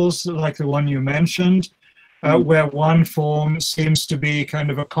examples, like the one you mentioned, where one form seems to be kind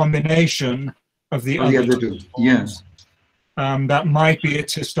of a combination of the other two. Yes. That might be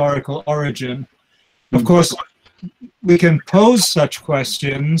its historical origin. Of course, we can pose such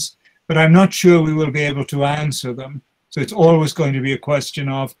questions, but I'm not sure we will be able to answer them. So it's always going to be a question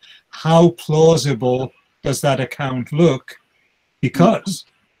of how plausible does that account look, because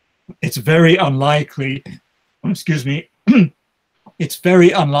it's very unlikely, excuse me, it's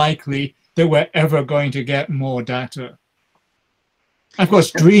very unlikely that we're ever going to get more data. Of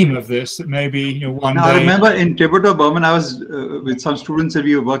course, dream of this, that maybe one day. I remember in Tibeto-Burman, I was with some students that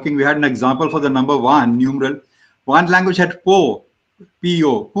we were working, we had an example for the number 1, numeral. One language had po,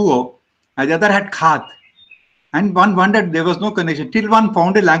 P-O, puo, and the other had khat. And one wondered there was no connection till one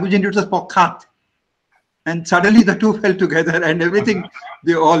found a language and it was Pokhat. And suddenly the two fell together and everything,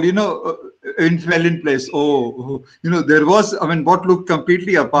 they all, fell in place. Oh, there was, what looked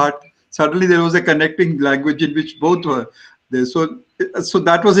completely apart, suddenly there was a connecting language in which both were there. So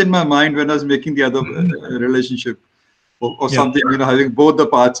that was in my mind when I was making the other relationship or something, having both the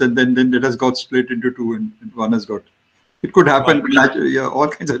parts and then it has got split into 2 and one has got. It could happen, all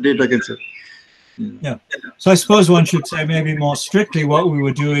kinds of data can say. Yeah. So I suppose one should say maybe more strictly what we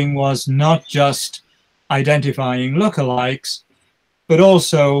were doing was not just identifying lookalikes, but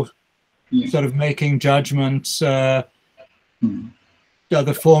also sort of making judgments, are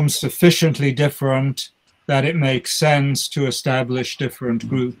the forms sufficiently different that it makes sense to establish different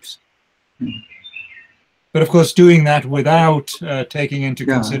groups. But of course, doing that without taking into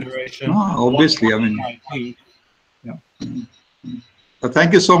consideration. Obviously,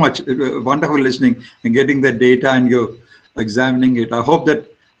 thank you so much. Wonderful listening and getting the data and you're examining it. I hope that,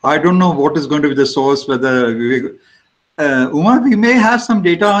 I don't know what is going to be the source, whether Uma, we may have some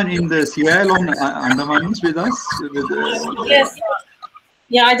data in the CIL on Andamanese with us. Yes.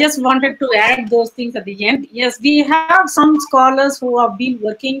 Yeah, I just wanted to add those things at the end. Yes, we have some scholars who have been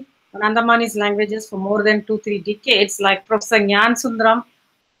working on Andamanese languages for more than 2-3 decades, like Professor Nyan Sundaram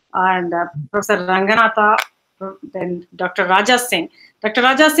and Professor Ranganatha, then Dr. Raja Singh. Dr.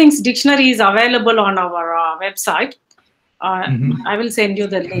 Raja Singh's dictionary is available on our website. I will send you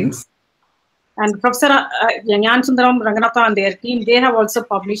the links. And Professor Nyan Sundaram, Ranganatha and their team, they have also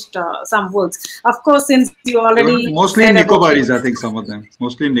published some works. Of course, since you already... Mostly in Nicobaris, I think some of them.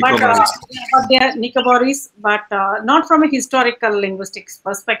 Mostly in Nicobaris. They are Nicobaris, but not from a historical linguistics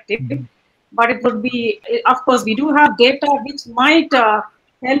perspective. But it would be, of course, we do have data which might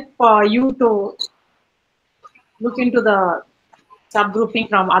help you to look into the subgrouping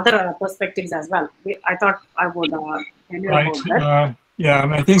from other perspectives as well. I thought I would tell you about that.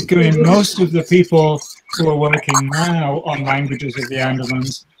 I think most of the people who are working now on languages of the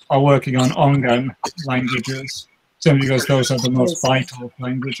Andamans are working on Ongan languages, simply because those are the most vital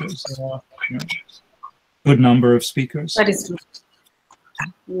languages. There are good number of speakers. That is true.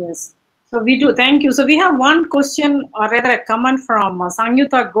 Yes. So we do. Thank you. So we have one question, or rather a comment from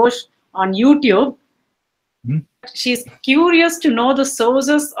Sangyuta Ghosh on YouTube. She's curious to know the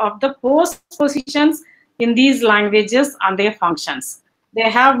sources of the postpositions in these languages and their functions. They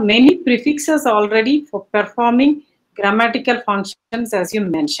have many prefixes already for performing grammatical functions, as you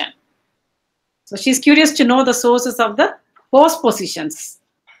mentioned. So she's curious to know the sources of the postpositions.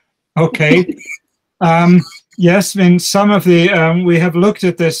 Okay. Yes, in some of the, we have looked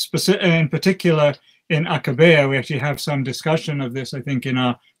at this in particular in Akabea. We actually have some discussion of this, I think, in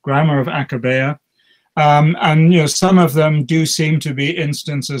our grammar of Akabea. And some of them do seem to be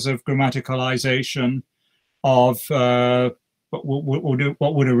instances of grammaticalization of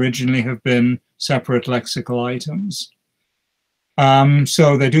what would originally have been separate lexical items.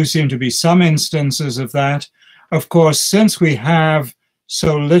 So there do seem to be some instances of that. Of course, since we have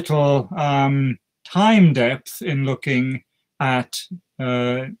so little time depth in looking at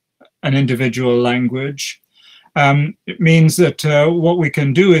an individual language, it means that what we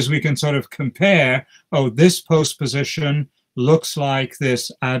can do is we can sort of compare, oh, this postposition looks like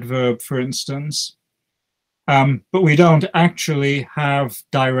this adverb, for instance. But we don't actually have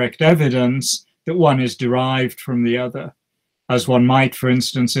direct evidence that one is derived from the other, as one might, for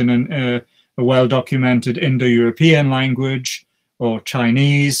instance, in a well-documented Indo-European language or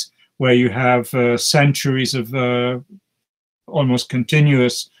Chinese, where you have centuries of almost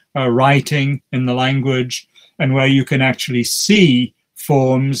continuous writing in the language, and where you can actually see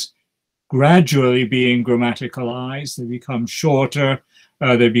forms gradually being grammaticalized. They become shorter,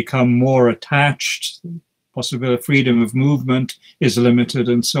 they become more attached, possibility freedom of movement is limited,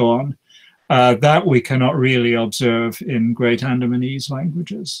 and so on. That we cannot really observe in Great Andamanese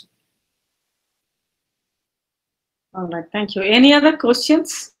languages. All right, thank you. Any other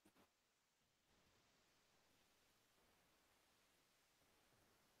questions?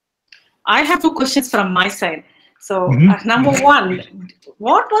 I have 2 questions from my side. So, number one,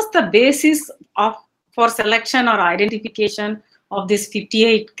 what was the basis for selection or identification of these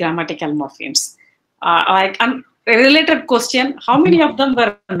 58 grammatical morphemes? A related question, how many of them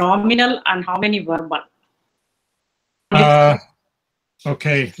were nominal and how many verbal?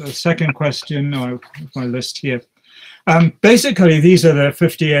 Okay, the second question, my list here. Basically, these are the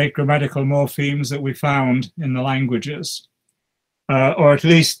 58 grammatical morphemes that we found in the languages, or at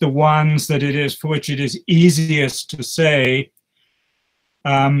least the ones that for which it is easiest to say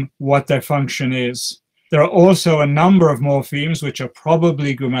what their function is. There are also a number of morphemes which are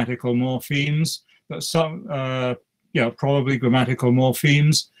probably grammatical morphemes, but probably grammatical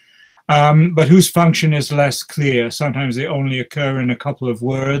morphemes, but whose function is less clear. Sometimes they only occur in a couple of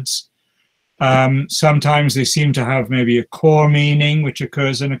words. Sometimes they seem to have maybe a core meaning, which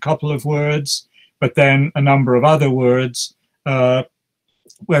occurs in a couple of words, but then a number of other words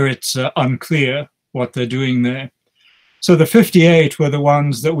where it's unclear what they're doing there. So the 58 were the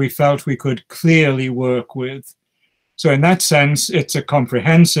ones that we felt we could clearly work with. So in that sense, it's a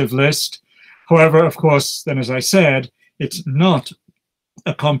comprehensive list. However, of course, then as I said, it's not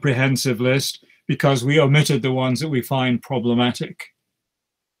a comprehensive list because we omitted the ones that we find problematic.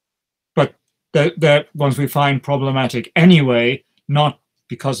 But the ones we find problematic anyway, not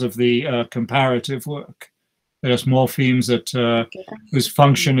because of the comparative work. There's morphemes that whose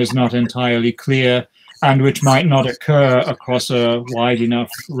function is not entirely clear and which might not occur across a wide enough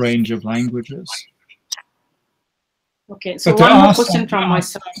range of languages. Okay, so one more question from my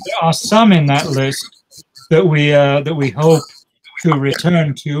side. There are some in that list that we hope to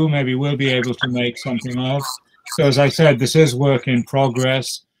return to. Maybe we'll be able to make something of. So as I said, this is work in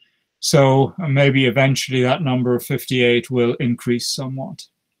progress. So maybe eventually that number of 58 will increase somewhat.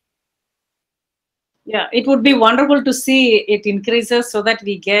 Yeah, it would be wonderful to see it increases so that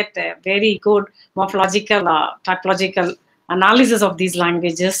we get a very good morphological, typological analysis of these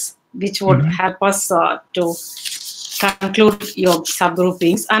languages, which would help us to conclude your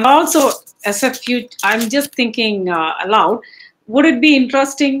subgroupings. And also, I'm just thinking aloud, would it be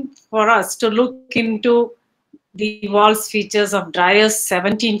interesting for us to look into the Walls features of Dreyer's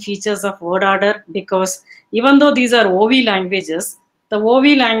 17 features of word order? Because even though these are OV languages, the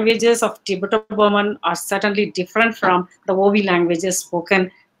OV languages of Tibeto-Burman are certainly different from the OV languages spoken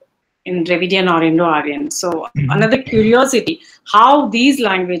in Dravidian or Indo-Aryan. So another curiosity, how these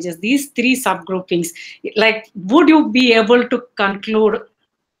languages, these 3 subgroupings, like, would you be able to conclude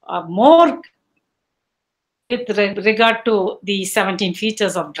more with regard to the 17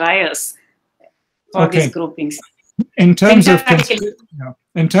 features of Dreyer's for these groupings? In terms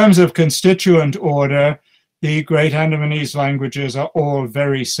of constituent order, the Great Andamanese languages are all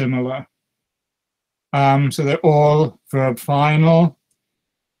very similar. So they're all verb final.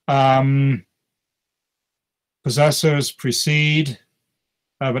 Possessors precede,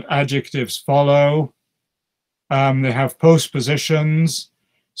 but adjectives follow. They have postpositions.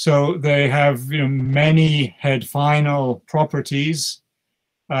 So they have many head final properties,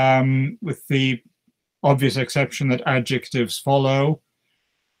 with the obvious exception that adjectives follow.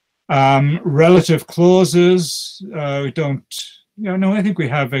 Relative clauses, we don't, no, I think we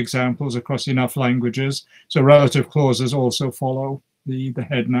have examples across enough languages. So relative clauses also follow the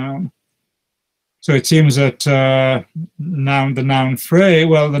head noun. So it seems that the noun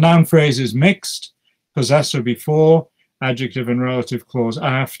phrase is mixed, possessor before, adjective and relative clause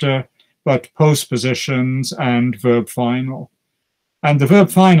after, but postpositions and verb final. And the verb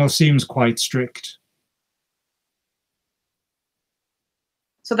final seems quite strict.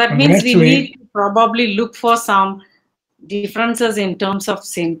 So that means we need to probably look for some differences in terms of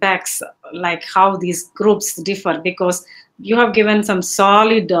syntax, like how these groups differ, because you have given some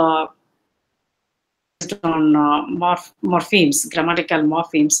solid based on morphemes, grammatical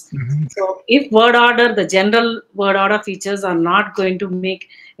morphemes. So if word order, the general word order features are not going to make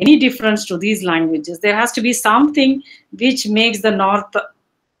any difference to these languages, there has to be something which makes the North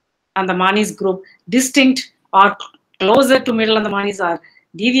Andamanese group distinct or closer to Middle Andamanese or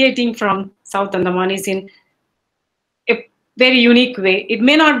deviating from South Andamanese in a very unique way. It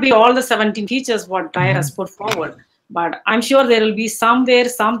may not be all the 17 features what Dyer has put forward, but I'm sure there will be somewhere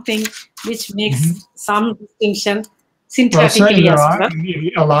something which makes some distinction syntactically as well.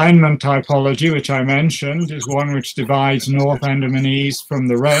 The alignment typology, which I mentioned, is one which divides North Andamanese from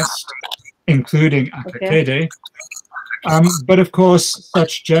the rest, including Akakede. But of course,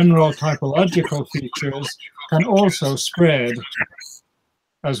 such general typological features can also spread,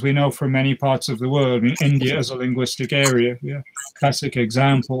 as we know from many parts of the world. I mean, India is a linguistic area, classic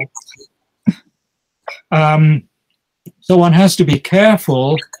example. So one has to be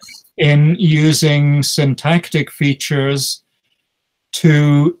careful in using syntactic features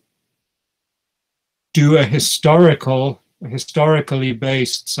to do a historically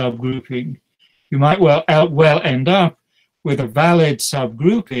based subgrouping. You might well end up with a valid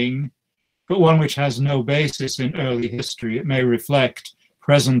subgrouping, but one which has no basis in early history. It may reflect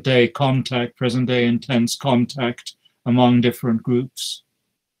present-day contact, present-day intense contact among different groups.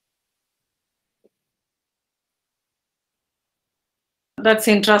 That's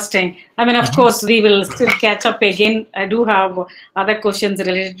interesting. I mean, of course, we will still catch up again. I do have other questions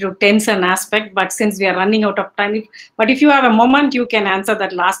related to tense and aspect, but since we are running out of time, but if you have a moment, you can answer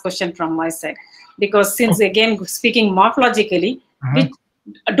that last question from my side. Because since, again, speaking morphologically,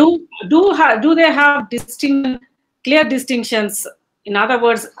 do they have clear distinctions? In other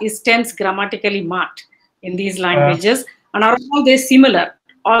words, is tense grammatically marked in these languages? And are all they similar,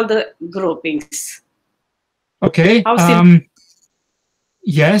 all the groupings? Okay.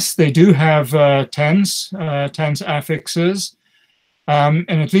 Yes, they do have tense affixes. In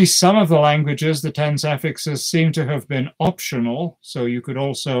at least some of the languages, the tense affixes seem to have been optional. So you could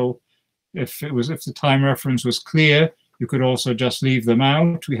also, if the time reference was clear, you could also just leave them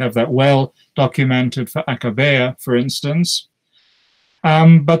out. We have that well documented for Akabea, for instance.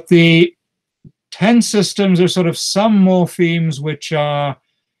 But the tense systems are sort of some morphemes which are,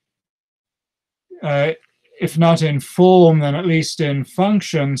 if not in form, then at least in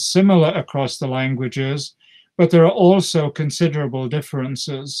function, similar across the languages, but there are also considerable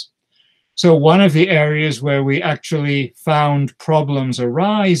differences. So one of the areas where we actually found problems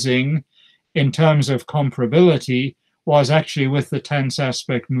arising in terms of comparability was actually with the tense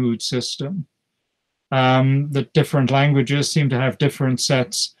aspect mood system. The different languages seem to have different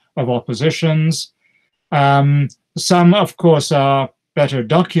sets of oppositions. Some, of course, are better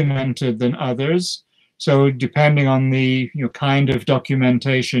documented than others. So depending on the kind of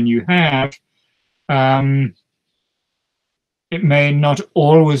documentation you have, it may not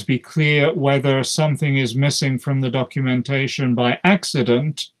always be clear whether something is missing from the documentation by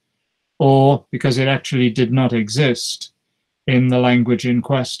accident or because it actually did not exist in the language in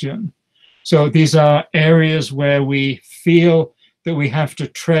question. So these are areas where we feel that we have to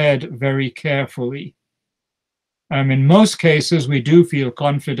tread very carefully. In most cases, we do feel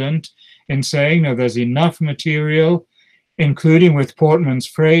confident in saying, no, there's enough material, including with Portman's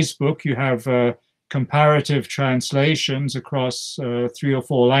phrase book. You have comparative translations across 3 or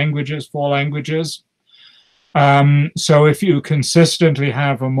 4 languages, 4 languages. So if you consistently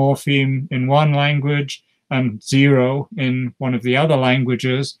have a morpheme in one language and 0 in one of the other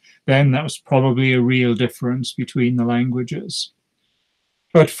languages, then that was probably a real difference between the languages.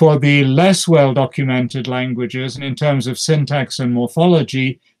 But for the less well-documented languages, and in terms of syntax and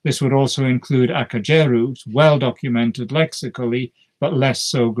morphology, this would also include Akajeru, well-documented lexically, but less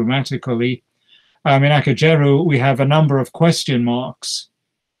so grammatically. In Akajeru, we have a number of question marks.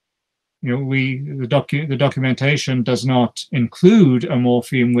 The documentation does not include a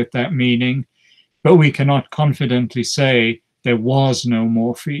morpheme with that meaning, but we cannot confidently say there was no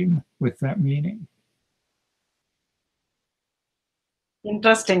morpheme with that meaning.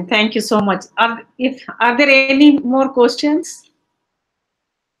 Interesting. Thank you so much. Are there any more questions?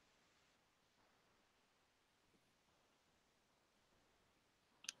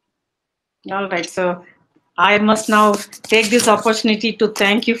 All right. So I must now take this opportunity to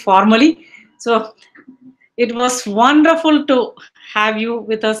thank you formally. So it was wonderful to have you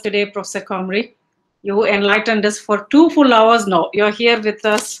with us today, Professor Comrie. You enlightened us for 2 full hours now. You're here with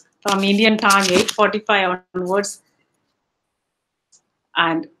us from Indian time, 8:45 onwards.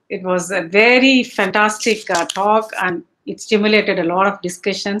 And it was a very fantastic talk, and it stimulated a lot of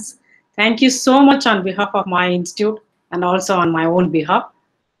discussions. Thank you so much on behalf of my institute and also on my own behalf.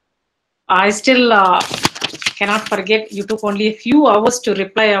 I still cannot forget you took only a few hours to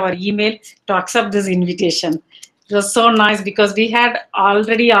reply our email to accept this invitation. It was so nice because we had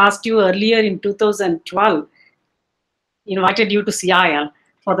already asked you earlier in 2012, invited you to CIL,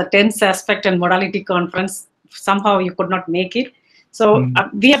 for the tense aspect and modality conference. Somehow you could not make it. So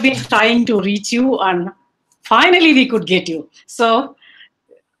we have been trying to reach you, and finally we could get you. So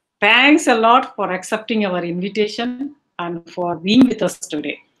thanks a lot for accepting our invitation and for being with us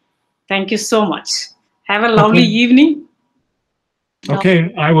today. Thank you so much. Have a lovely evening.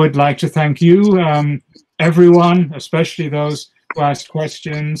 Okay, I would like to thank you, everyone, especially those who asked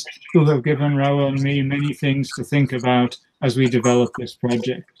questions, who have given Raul and me many things to think about as we develop this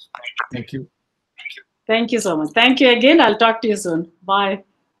project. Thank you. Thank you so much. Thank you again. I'll talk to you soon. Bye.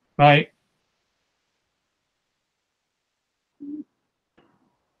 Bye.